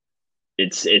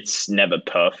it's never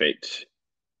perfect.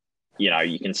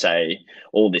 You can say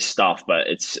all this stuff, but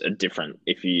it's a different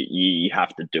if you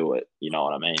have to do it. You know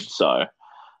what I mean? So,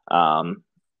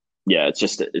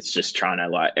 it's just trying to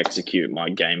like execute my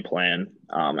game plan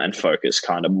and focus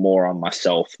kind of more on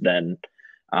myself than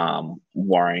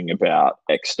worrying about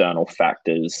external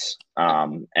factors.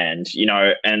 And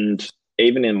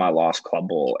even in my last club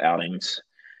ball outings,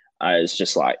 it's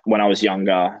just like when I was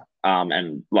younger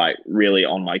and like really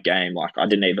on my game, like I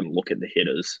didn't even look at the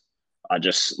hitters. I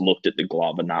just looked at the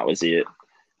glove and that was it.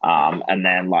 And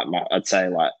then like I'd say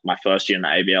like my first year in the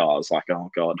ABL, I was like,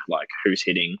 oh God, like who's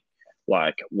hitting?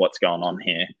 Like what's going on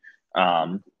here?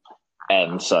 And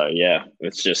so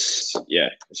it's just.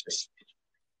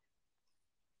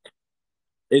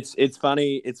 It's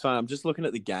funny. I'm just looking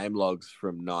at the game logs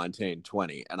from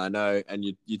 1920, and I know, and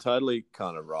you're totally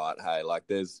kind of right. Hey, like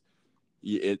it's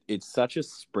such a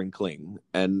sprinkling,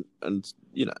 and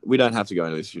we don't have to go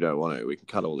into this if you don't want to. We can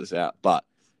cut all this out. But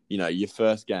your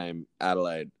first game,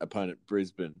 Adelaide, opponent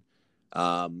Brisbane,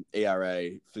 ERA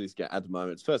for this game at the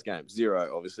moment, it's first game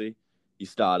 0. Obviously, you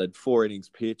started 4 innings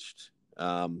pitched,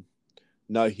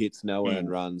 no hits, no earned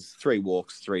runs, 3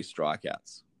 walks, 3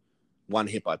 strikeouts, 1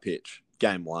 hit by pitch.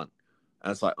 Game 1.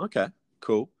 And it's like, okay,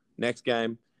 cool. Next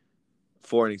game,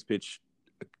 4 innings pitched,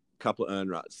 a couple of earned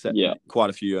runs,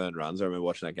 quite a few earned runs. I remember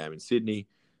watching that game in Sydney.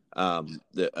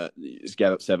 Just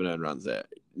gave up 7 earned runs there.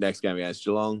 Next game against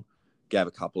Geelong, gave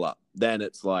a couple up. Then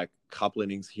it's like a couple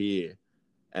innings here,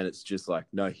 and it's just like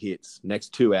no hits.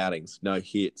 Next 2 outings, no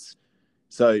hits.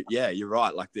 So, you're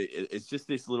right. Like it's just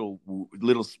this little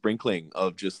sprinkling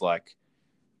of just like,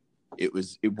 it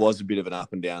was a bit of an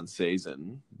up and down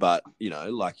season, but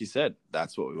like you said,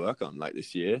 that's what we work on. Like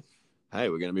this year, hey,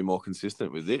 we're going to be more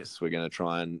consistent with this. We're going to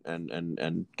try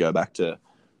and go back to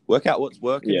work out what's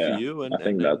working for you. And I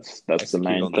think that's the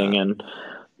main thing. And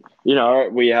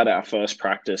we had our first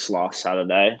practice last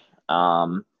Saturday,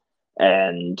 and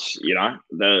there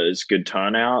was good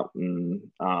turnout, and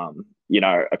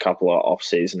a couple of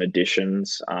off-season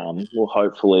additions. We'll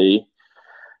hopefully.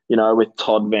 With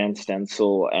Todd Van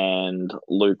Stencil and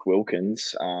Luke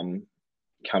Wilkins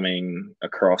coming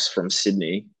across from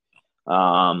Sydney,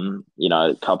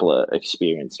 A couple of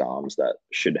experienced arms that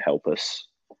should help us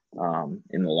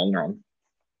in the long run.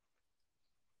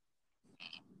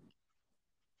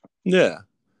 Yeah.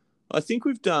 I think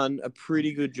we've done a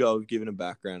pretty good job of giving a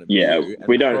background of Yeah, you, and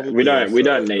we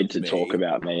don't need to of talk me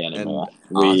about me and anymore.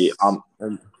 us.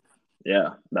 Yeah,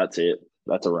 that's it.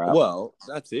 That's a wrap. Well,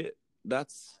 that's it.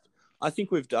 I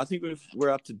think we're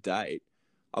up to date.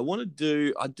 I do want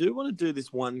to do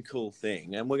this one cool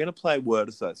thing, and we're going to play word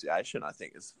association. I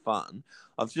think it's fun.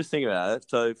 I was just thinking about it.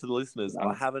 So for the listeners,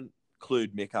 I haven't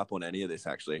clued Mick up on any of this,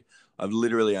 actually. I've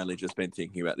literally only just been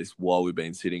thinking about this while we've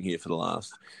been sitting here for the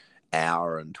last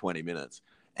hour and 20 minutes,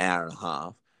 hour and a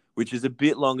half, which is a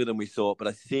bit longer than we thought, but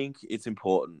I think it's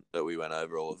important that we went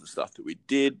over all of the stuff that we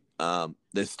did.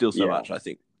 There's still so much I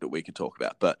think that we could talk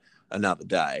about, but another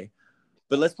day.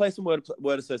 But let's play some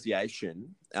word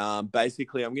association.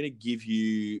 Basically, I'm going to give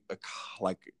you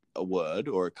a word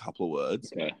or a couple of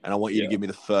words, and I want you to give me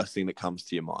the first thing that comes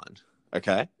to your mind.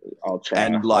 Okay? I'll try.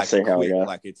 And I'll see how quick, we go.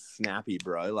 like it's snappy,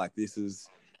 bro. Like this is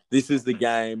the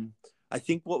game. I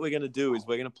think what we're going to do is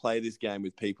we're going to play this game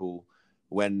with people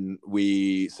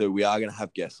we are going to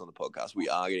have guests on the podcast. We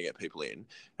are going to get people in,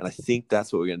 and I think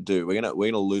that's what we're going to do. We're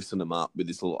going to loosen them up with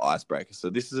this little icebreaker. So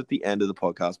this is at the end of the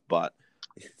podcast, but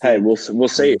hey, we'll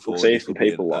see if the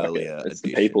people like it. It's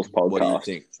the people's podcast. What do you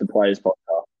think? It's the players' podcast.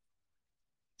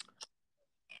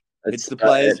 It's the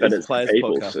players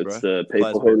podcast, bro. It's the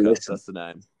people who listen. That's the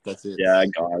name. That's it. Yeah,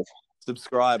 guys.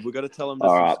 Subscribe. We've got to tell them to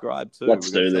subscribe too. Let's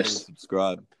do this.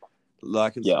 Subscribe.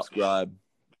 Like and subscribe.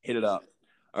 Hit it up.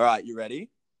 All right, you ready?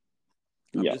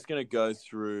 I'm just going to go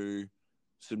through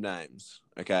some names,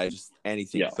 okay? Just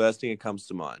anything. First thing that comes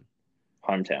to mind.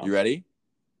 Hometown. You ready?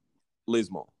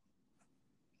 Lismore.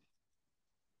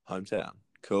 Hometown.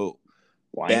 Cool.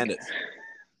 Blank. Bandits.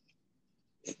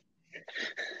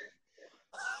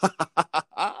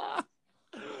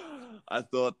 I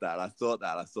thought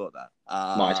that.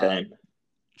 My team.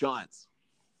 Giants.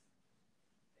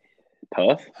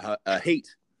 Perth.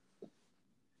 Heat.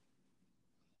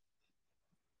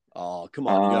 Oh, come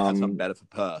on. You got to have something better for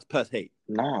Perth. Perth Heat.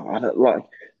 No, I don't like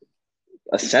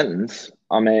a sentence.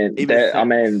 I mean, anything.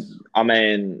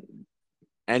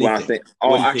 When I think,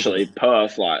 actually,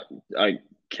 Perth, like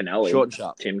Kennelly. Short and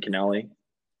sharp. Tim Kennelly.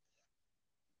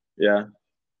 Yeah.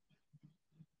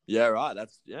 Yeah, right.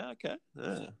 Okay.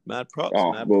 Yeah. Mad props.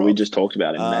 We just talked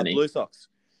about him, Manny. Blue Sox.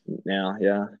 Now,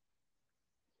 yeah.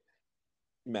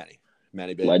 Manny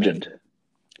B. Legend.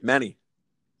 Manny.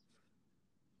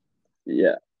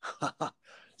 Yeah.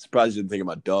 Surprised you didn't think of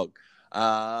my dog.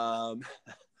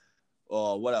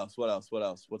 What else?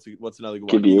 What's another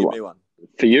good one? Give me one.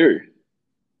 For you.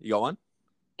 You got one?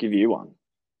 Give you one.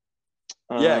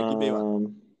 Yeah, give me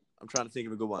one. I'm trying to think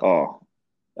of a good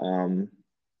one.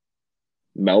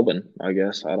 Melbourne, I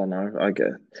guess. I don't know. I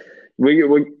guess.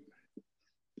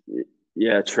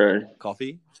 Yeah, true.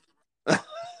 Coffee?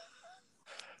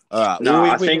 All right. No,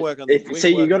 I think.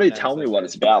 You got to tell me what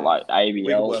it's about, like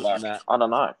ABL. I don't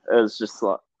know. It's just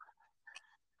like.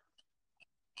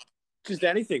 Just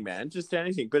anything, man. Just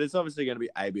anything. But it's obviously going to be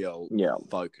ABL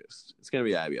focused. It's going to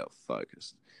be ABL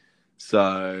focused.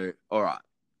 So, all right.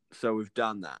 So we've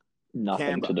done that.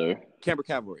 Nothing to do. Canberra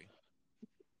Cavalry.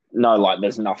 No, like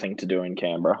there's nothing to do in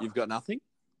Canberra. You've got nothing?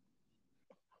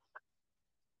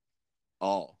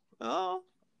 Oh,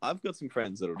 I've got some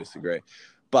friends that'll disagree.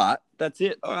 But that's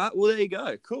it. All right. Well, there you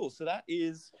go. Cool. So that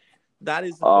is the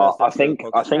first I think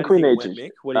we need to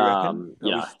Mick? What do you reckon?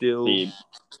 We still be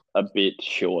a bit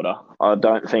shorter. I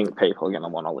don't think people are going to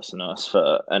want to listen to us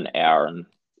for an hour and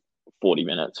 40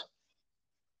 minutes.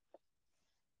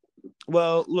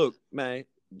 Well, look, mate,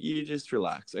 you just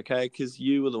relax, okay? Because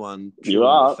you were the one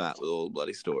chewing fat with all the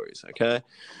bloody stories, okay?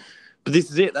 But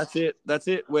this is it. That's it.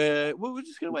 We're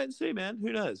just going to wait and see, man.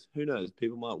 Who knows?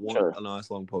 People might want a nice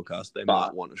long podcast. They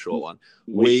might want a short one.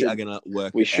 We are going to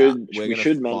work it out. We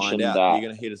should mention that you're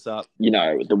going to hit us up. You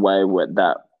know, the way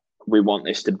that we want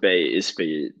this to be is for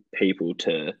people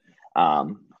to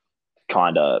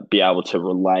kind of be able to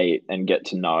relate and get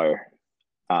to know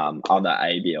other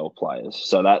ABL players.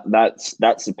 So that's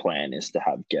the plan, is to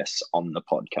have guests on the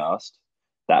podcast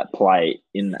that play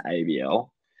in the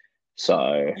ABL.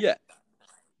 So yeah.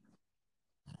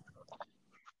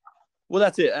 Well,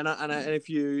 that's it. And if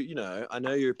you know, I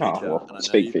know you're a pitcher. And I know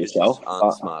speak for yourself. Aren't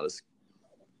the smartest,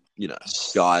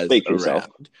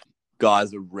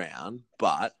 guys around.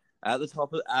 But at the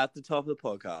top of the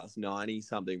podcast,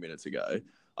 90-something minutes ago,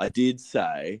 I did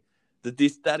say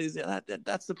that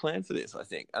that's the plan for this. I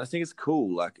think, and I think it's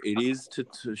cool. Like it is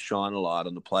to shine a light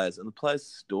on the players and the players'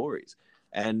 stories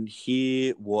and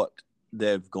hear what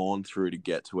they've gone through to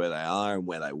get to where they are and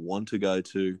where they want to go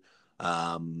to.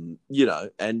 and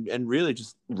really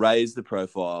just raise the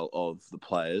profile of the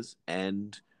players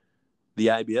and the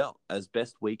ABL as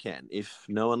best we can. If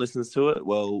no one listens to it,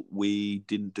 well, we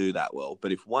didn't do that well.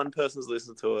 But if one person's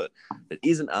listened to it, it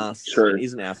isn't us True. and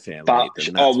isn't our family. But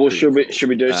then that's should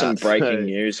we do some so breaking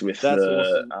news with that's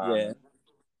the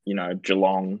awesome.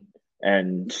 Geelong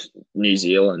and New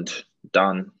Zealand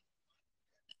done?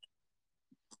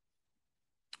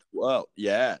 Well,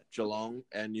 yeah, Geelong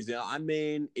and New Zealand. I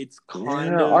mean, it's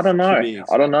kind Yeah, of I don't know. to be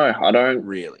expected, I don't know. I don't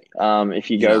really.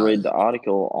 If you go read the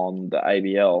article on the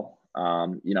ABL,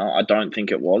 I don't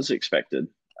think it was expected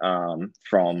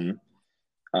from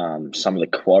some of the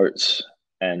quotes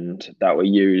and that were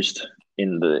used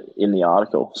in the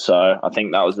article. So I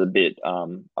think that was a bit. I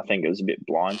think it was a bit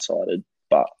blindsided.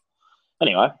 But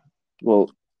anyway, well,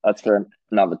 that's for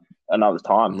another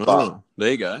time. But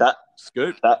there you go. that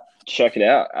scoop. Check it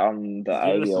out on the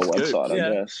ABL website, yeah.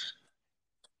 I guess.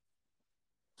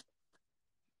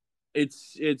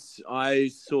 It's. I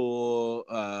saw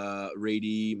Mark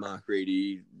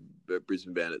Reedy,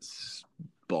 Brisbane Bandits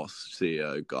boss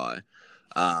CEO guy,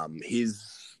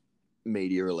 his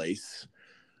media release,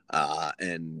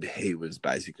 and he was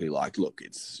basically like, "Look,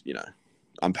 it's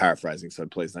I'm paraphrasing, so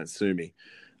please don't sue me."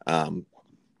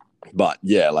 But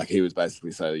yeah, like he was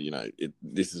basically saying,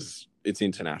 it's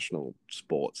international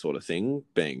sport sort of thing,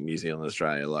 being New Zealand,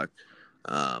 Australia. Like,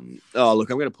 look,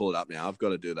 I'm going to pull it up now. I've got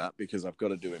to do that because I've got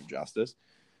to do him justice.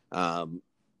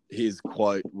 His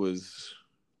quote was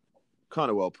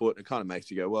kind of well put. It kind of makes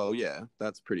you go, well, yeah,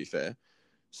 that's pretty fair.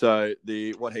 So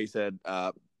what he said,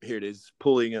 here it is,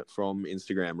 pulling it from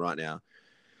Instagram right now.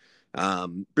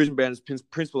 Brisbane Bandits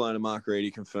principal owner Mark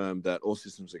Reedy confirmed that all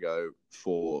systems are go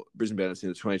for Brisbane Bandits in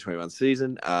the 2021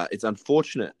 season. It's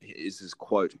unfortunate, is his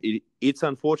quote, it's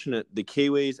unfortunate the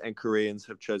Kiwis and Koreans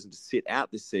have chosen to sit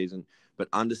out this season, but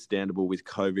understandable with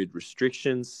COVID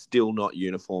restrictions still not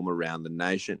uniform around the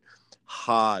nation.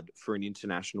 Hard for an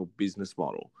international business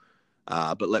model.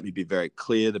 But let me be very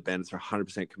clear, the Bandits are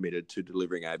 100% committed to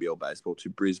delivering ABL baseball to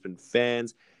Brisbane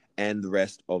fans, and the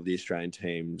rest of the Australian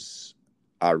teams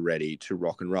are ready to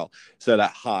rock and roll. So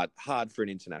that hard for an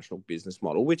international business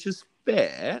model, which is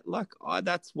fair. Like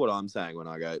that's what I'm saying when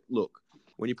I go, look,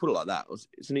 when you put it like that,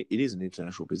 it is an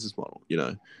international business model.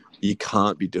 You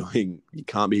can't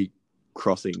be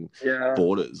crossing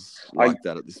borders like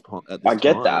that at this point. I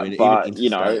get time. that, I mean, but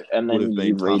and then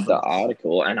you read the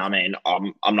article, and I mean,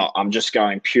 I'm just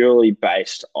going purely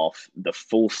based off the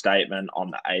full statement on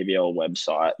the ABL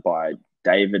website by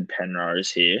David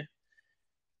Penrose here.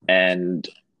 And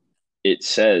it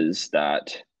says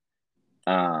that,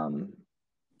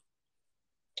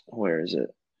 where is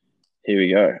it? Here we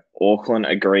go. Auckland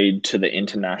agreed to the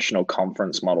international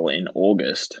conference model in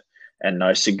August, and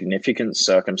no significant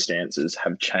circumstances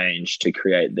have changed to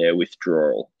create their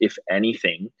withdrawal. If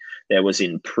anything, there was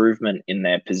improvement in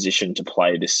their position to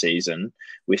play this season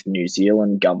with New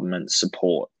Zealand government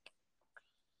support.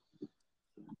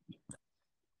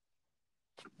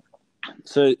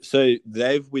 So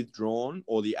they've withdrawn,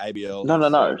 or the ABL?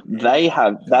 No. They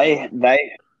have.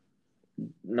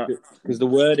 No, because the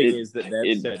wording is that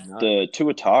they've said no. The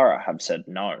Tuatara have said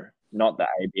no, not the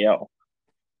ABL.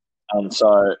 And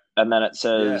then it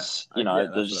says,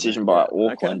 the decision by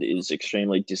Auckland is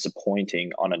extremely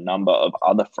disappointing on a number of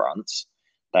other fronts.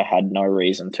 They had no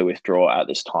reason to withdraw at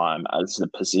this time, as the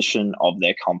position of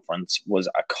their conference was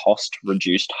a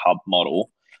cost-reduced hub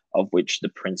model, of which the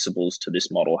principles to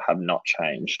this model have not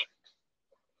changed.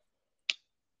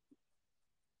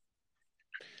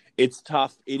 It's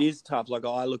tough. It is tough. Like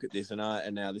I look at this and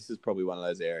now this is probably one of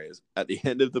those areas at the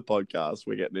end of the podcast,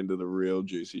 we're getting into the real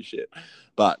juicy shit.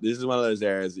 But this is one of those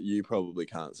areas that you probably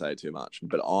can't say too much,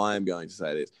 but I'm going to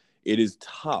say this. It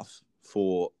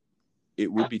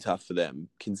would be tough for them,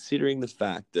 considering the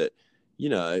fact that,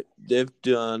 they've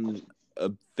done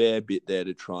a fair bit there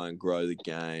to try and grow the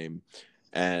game.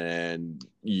 And,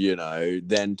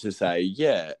 then to say,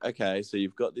 yeah, okay, so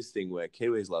you've got this thing where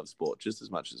Kiwis love sport just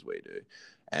as much as we do.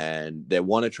 And they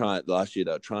want to try it. Last year,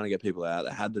 they were trying to get people out.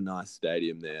 They had the nice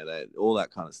stadium there, all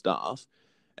that kind of stuff.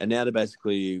 And now they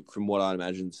basically, from what I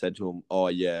imagine, said to them, oh,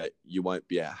 yeah, you won't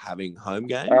be having home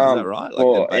games. Is that right?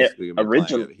 Like, they're basically going to be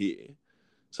playing over here.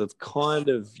 So it's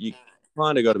you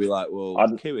kind of got to be like, well,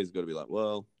 Kiwis got to be like,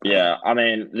 well. Yeah, I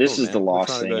mean, this is the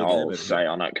last thing I'll say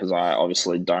on it, because I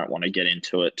obviously don't want to get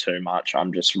into it too much.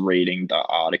 I'm just reading the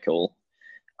article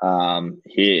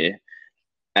here.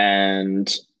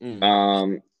 And,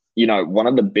 one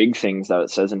of the big things that it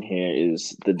says in here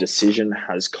is the decision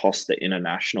has cost the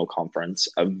international conference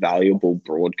a valuable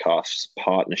broadcast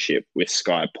partnership with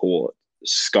Sky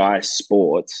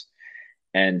Sports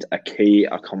and a key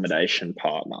accommodation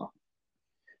partner.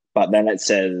 But then it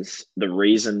says the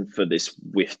reason for this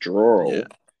withdrawal. Yeah.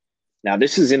 Now,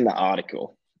 this is in the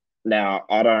article. Now,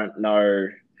 I don't know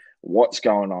what's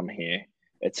going on here.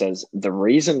 It says the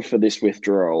reason for this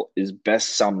withdrawal is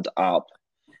best summed up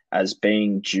as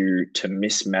being due to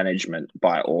mismanagement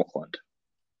by Auckland.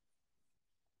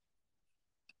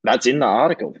 That's in the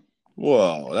article.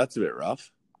 Whoa, that's a bit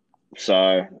rough.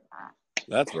 So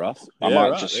That's rough. I Yeah, might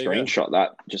right, just there you go. screenshot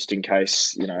that just in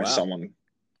case, Wow. someone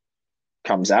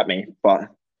comes at me. But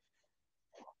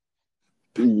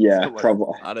yeah, Someone-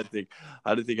 probably. I don't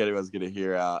think anyone's gonna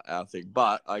hear our thing.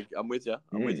 But I'm with you.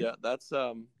 I'm with you. That's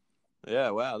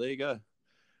yeah, wow, there you go.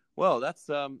 Well, that's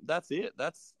it.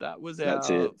 That was That's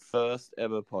our it. first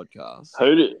ever podcast.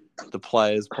 Who did? The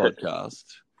Players Podcast.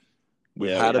 We've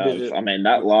Yeah, had we a have. bit of, I mean,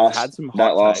 that we've had last some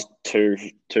hot last 2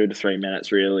 to 3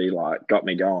 minutes really got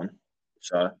me going.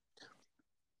 So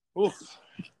Oof.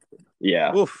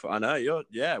 yeah, Oof, I know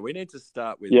we need to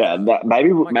start with yeah.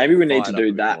 Maybe might maybe get we need to fired up do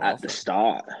a bit that more at the often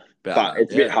start. about But that.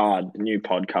 it's a bit hard. New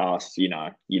podcast, you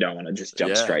don't want to just jump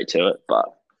Yeah. straight to it. But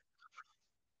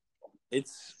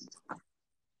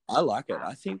I like it.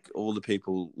 I think all the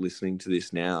people listening to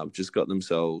this now have just got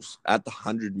themselves at the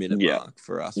 100-minute Yeah. mark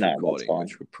for us No, that's recording, fine.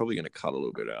 which we're probably going to cut a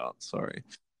little bit out. Sorry.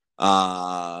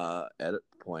 Edit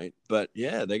point. But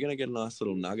yeah, they're going to get a nice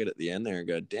little nugget at the end there and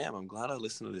go, damn, I'm glad I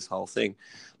listened to this whole thing.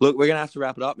 Look, we're going to have to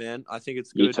wrap it up, man. I think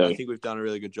it's You good. too. I think we've done a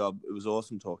really good job. It was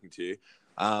awesome talking to you.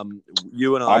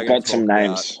 You and I I've got some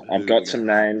names.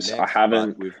 I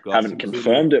haven't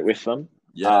confirmed it with them.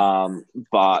 Yeah.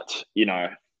 But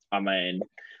I mean,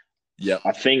 Yeah.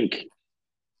 I think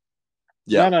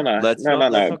Yeah. no. Let's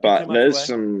not give But too much there's away.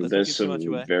 some Let's not there's give too much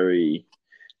some away. very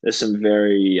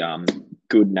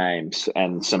good names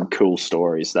and some cool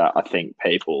stories that I think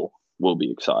people will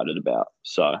be excited about.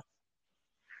 So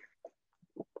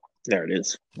there it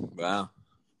is. Wow.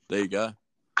 There you go.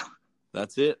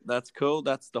 That's it. That's cool.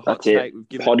 That's the hot That's it. take. We've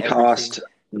given Podcast everything.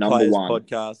 number Players one.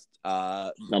 Podcast.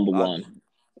 Number one.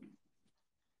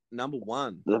 Number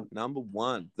one. The- Number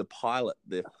one. The pilot.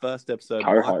 The first episode.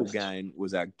 Co-host. Michael Gahan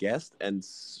was our guest and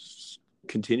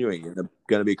continuing.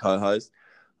 Going to be co-host.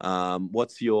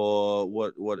 What's your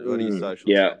what are your socials?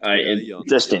 Yeah, on Twitter? You on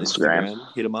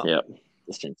Instagram. Hit him up. Yep.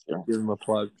 Just Instagram. Give him a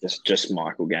plug. Just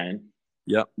Michael Gahan.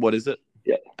 Yep. What is it?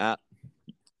 Yeah.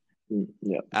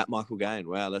 At Michael Gahan.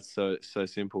 Wow, that's so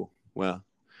simple. Wow.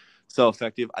 So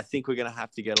effective. I think we're going to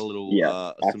have to get a little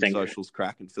socials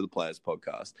cracking for the Players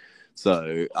Podcast.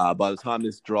 So by the time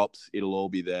this drops, it'll all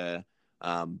be there.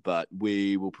 But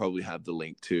we will probably have the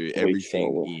link to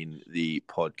everything in the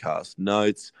podcast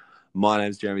notes. My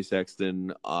name's Jeremy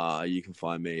Sexton. You can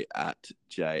find me at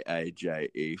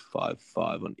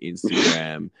JAJE55 on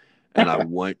Instagram. And I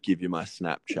won't give you my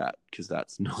Snapchat because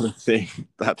that's not a thing.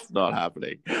 That's not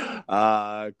happening.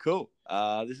 Cool.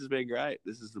 This has been great.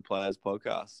 This is the Players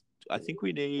Podcast. I think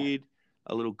we need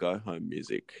a little go home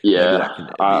music. Yeah,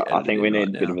 I think we need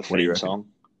a bit of a theme song.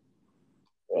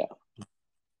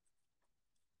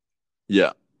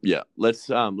 Yeah. Let's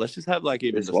just have like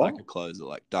even just like what? a closer,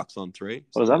 like Ducks on 3.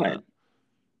 What does that mean?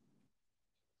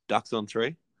 Ducks on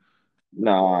 3.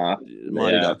 Nah,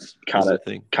 Mighty Ducks. Cut it.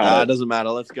 Thing. Cut it doesn't matter.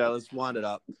 Let's go. Let's wind it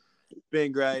up.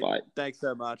 Been great. Bye. Thanks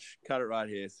so much. Cut it right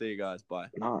here. See you guys. Bye.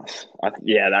 Nice.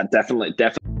 That definitely.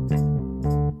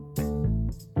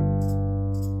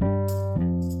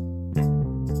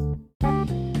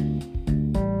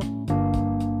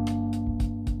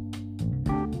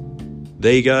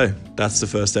 There you go. That's the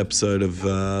first episode of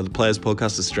the Players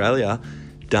Podcast Australia.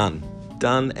 Done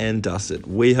and dusted.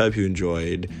 We hope you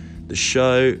enjoyed the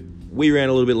show. We ran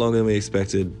a little bit longer than we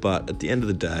expected, but at the end of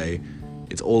the day,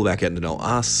 it's all about getting to know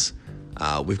us.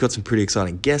 We've got some pretty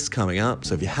exciting guests coming up,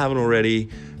 so if you haven't already,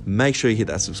 make sure you hit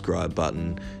that subscribe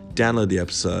button, download the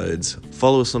episodes,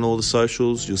 follow us on all the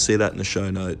socials. You'll see that in the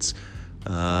show notes.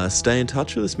 Stay in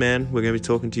touch with us, man. We're going to be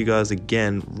talking to you guys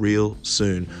again real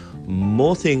soon.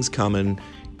 More things coming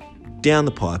down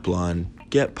the pipeline.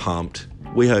 Get pumped.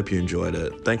 We hope you enjoyed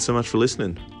it. Thanks so much for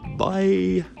listening.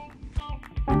 Bye.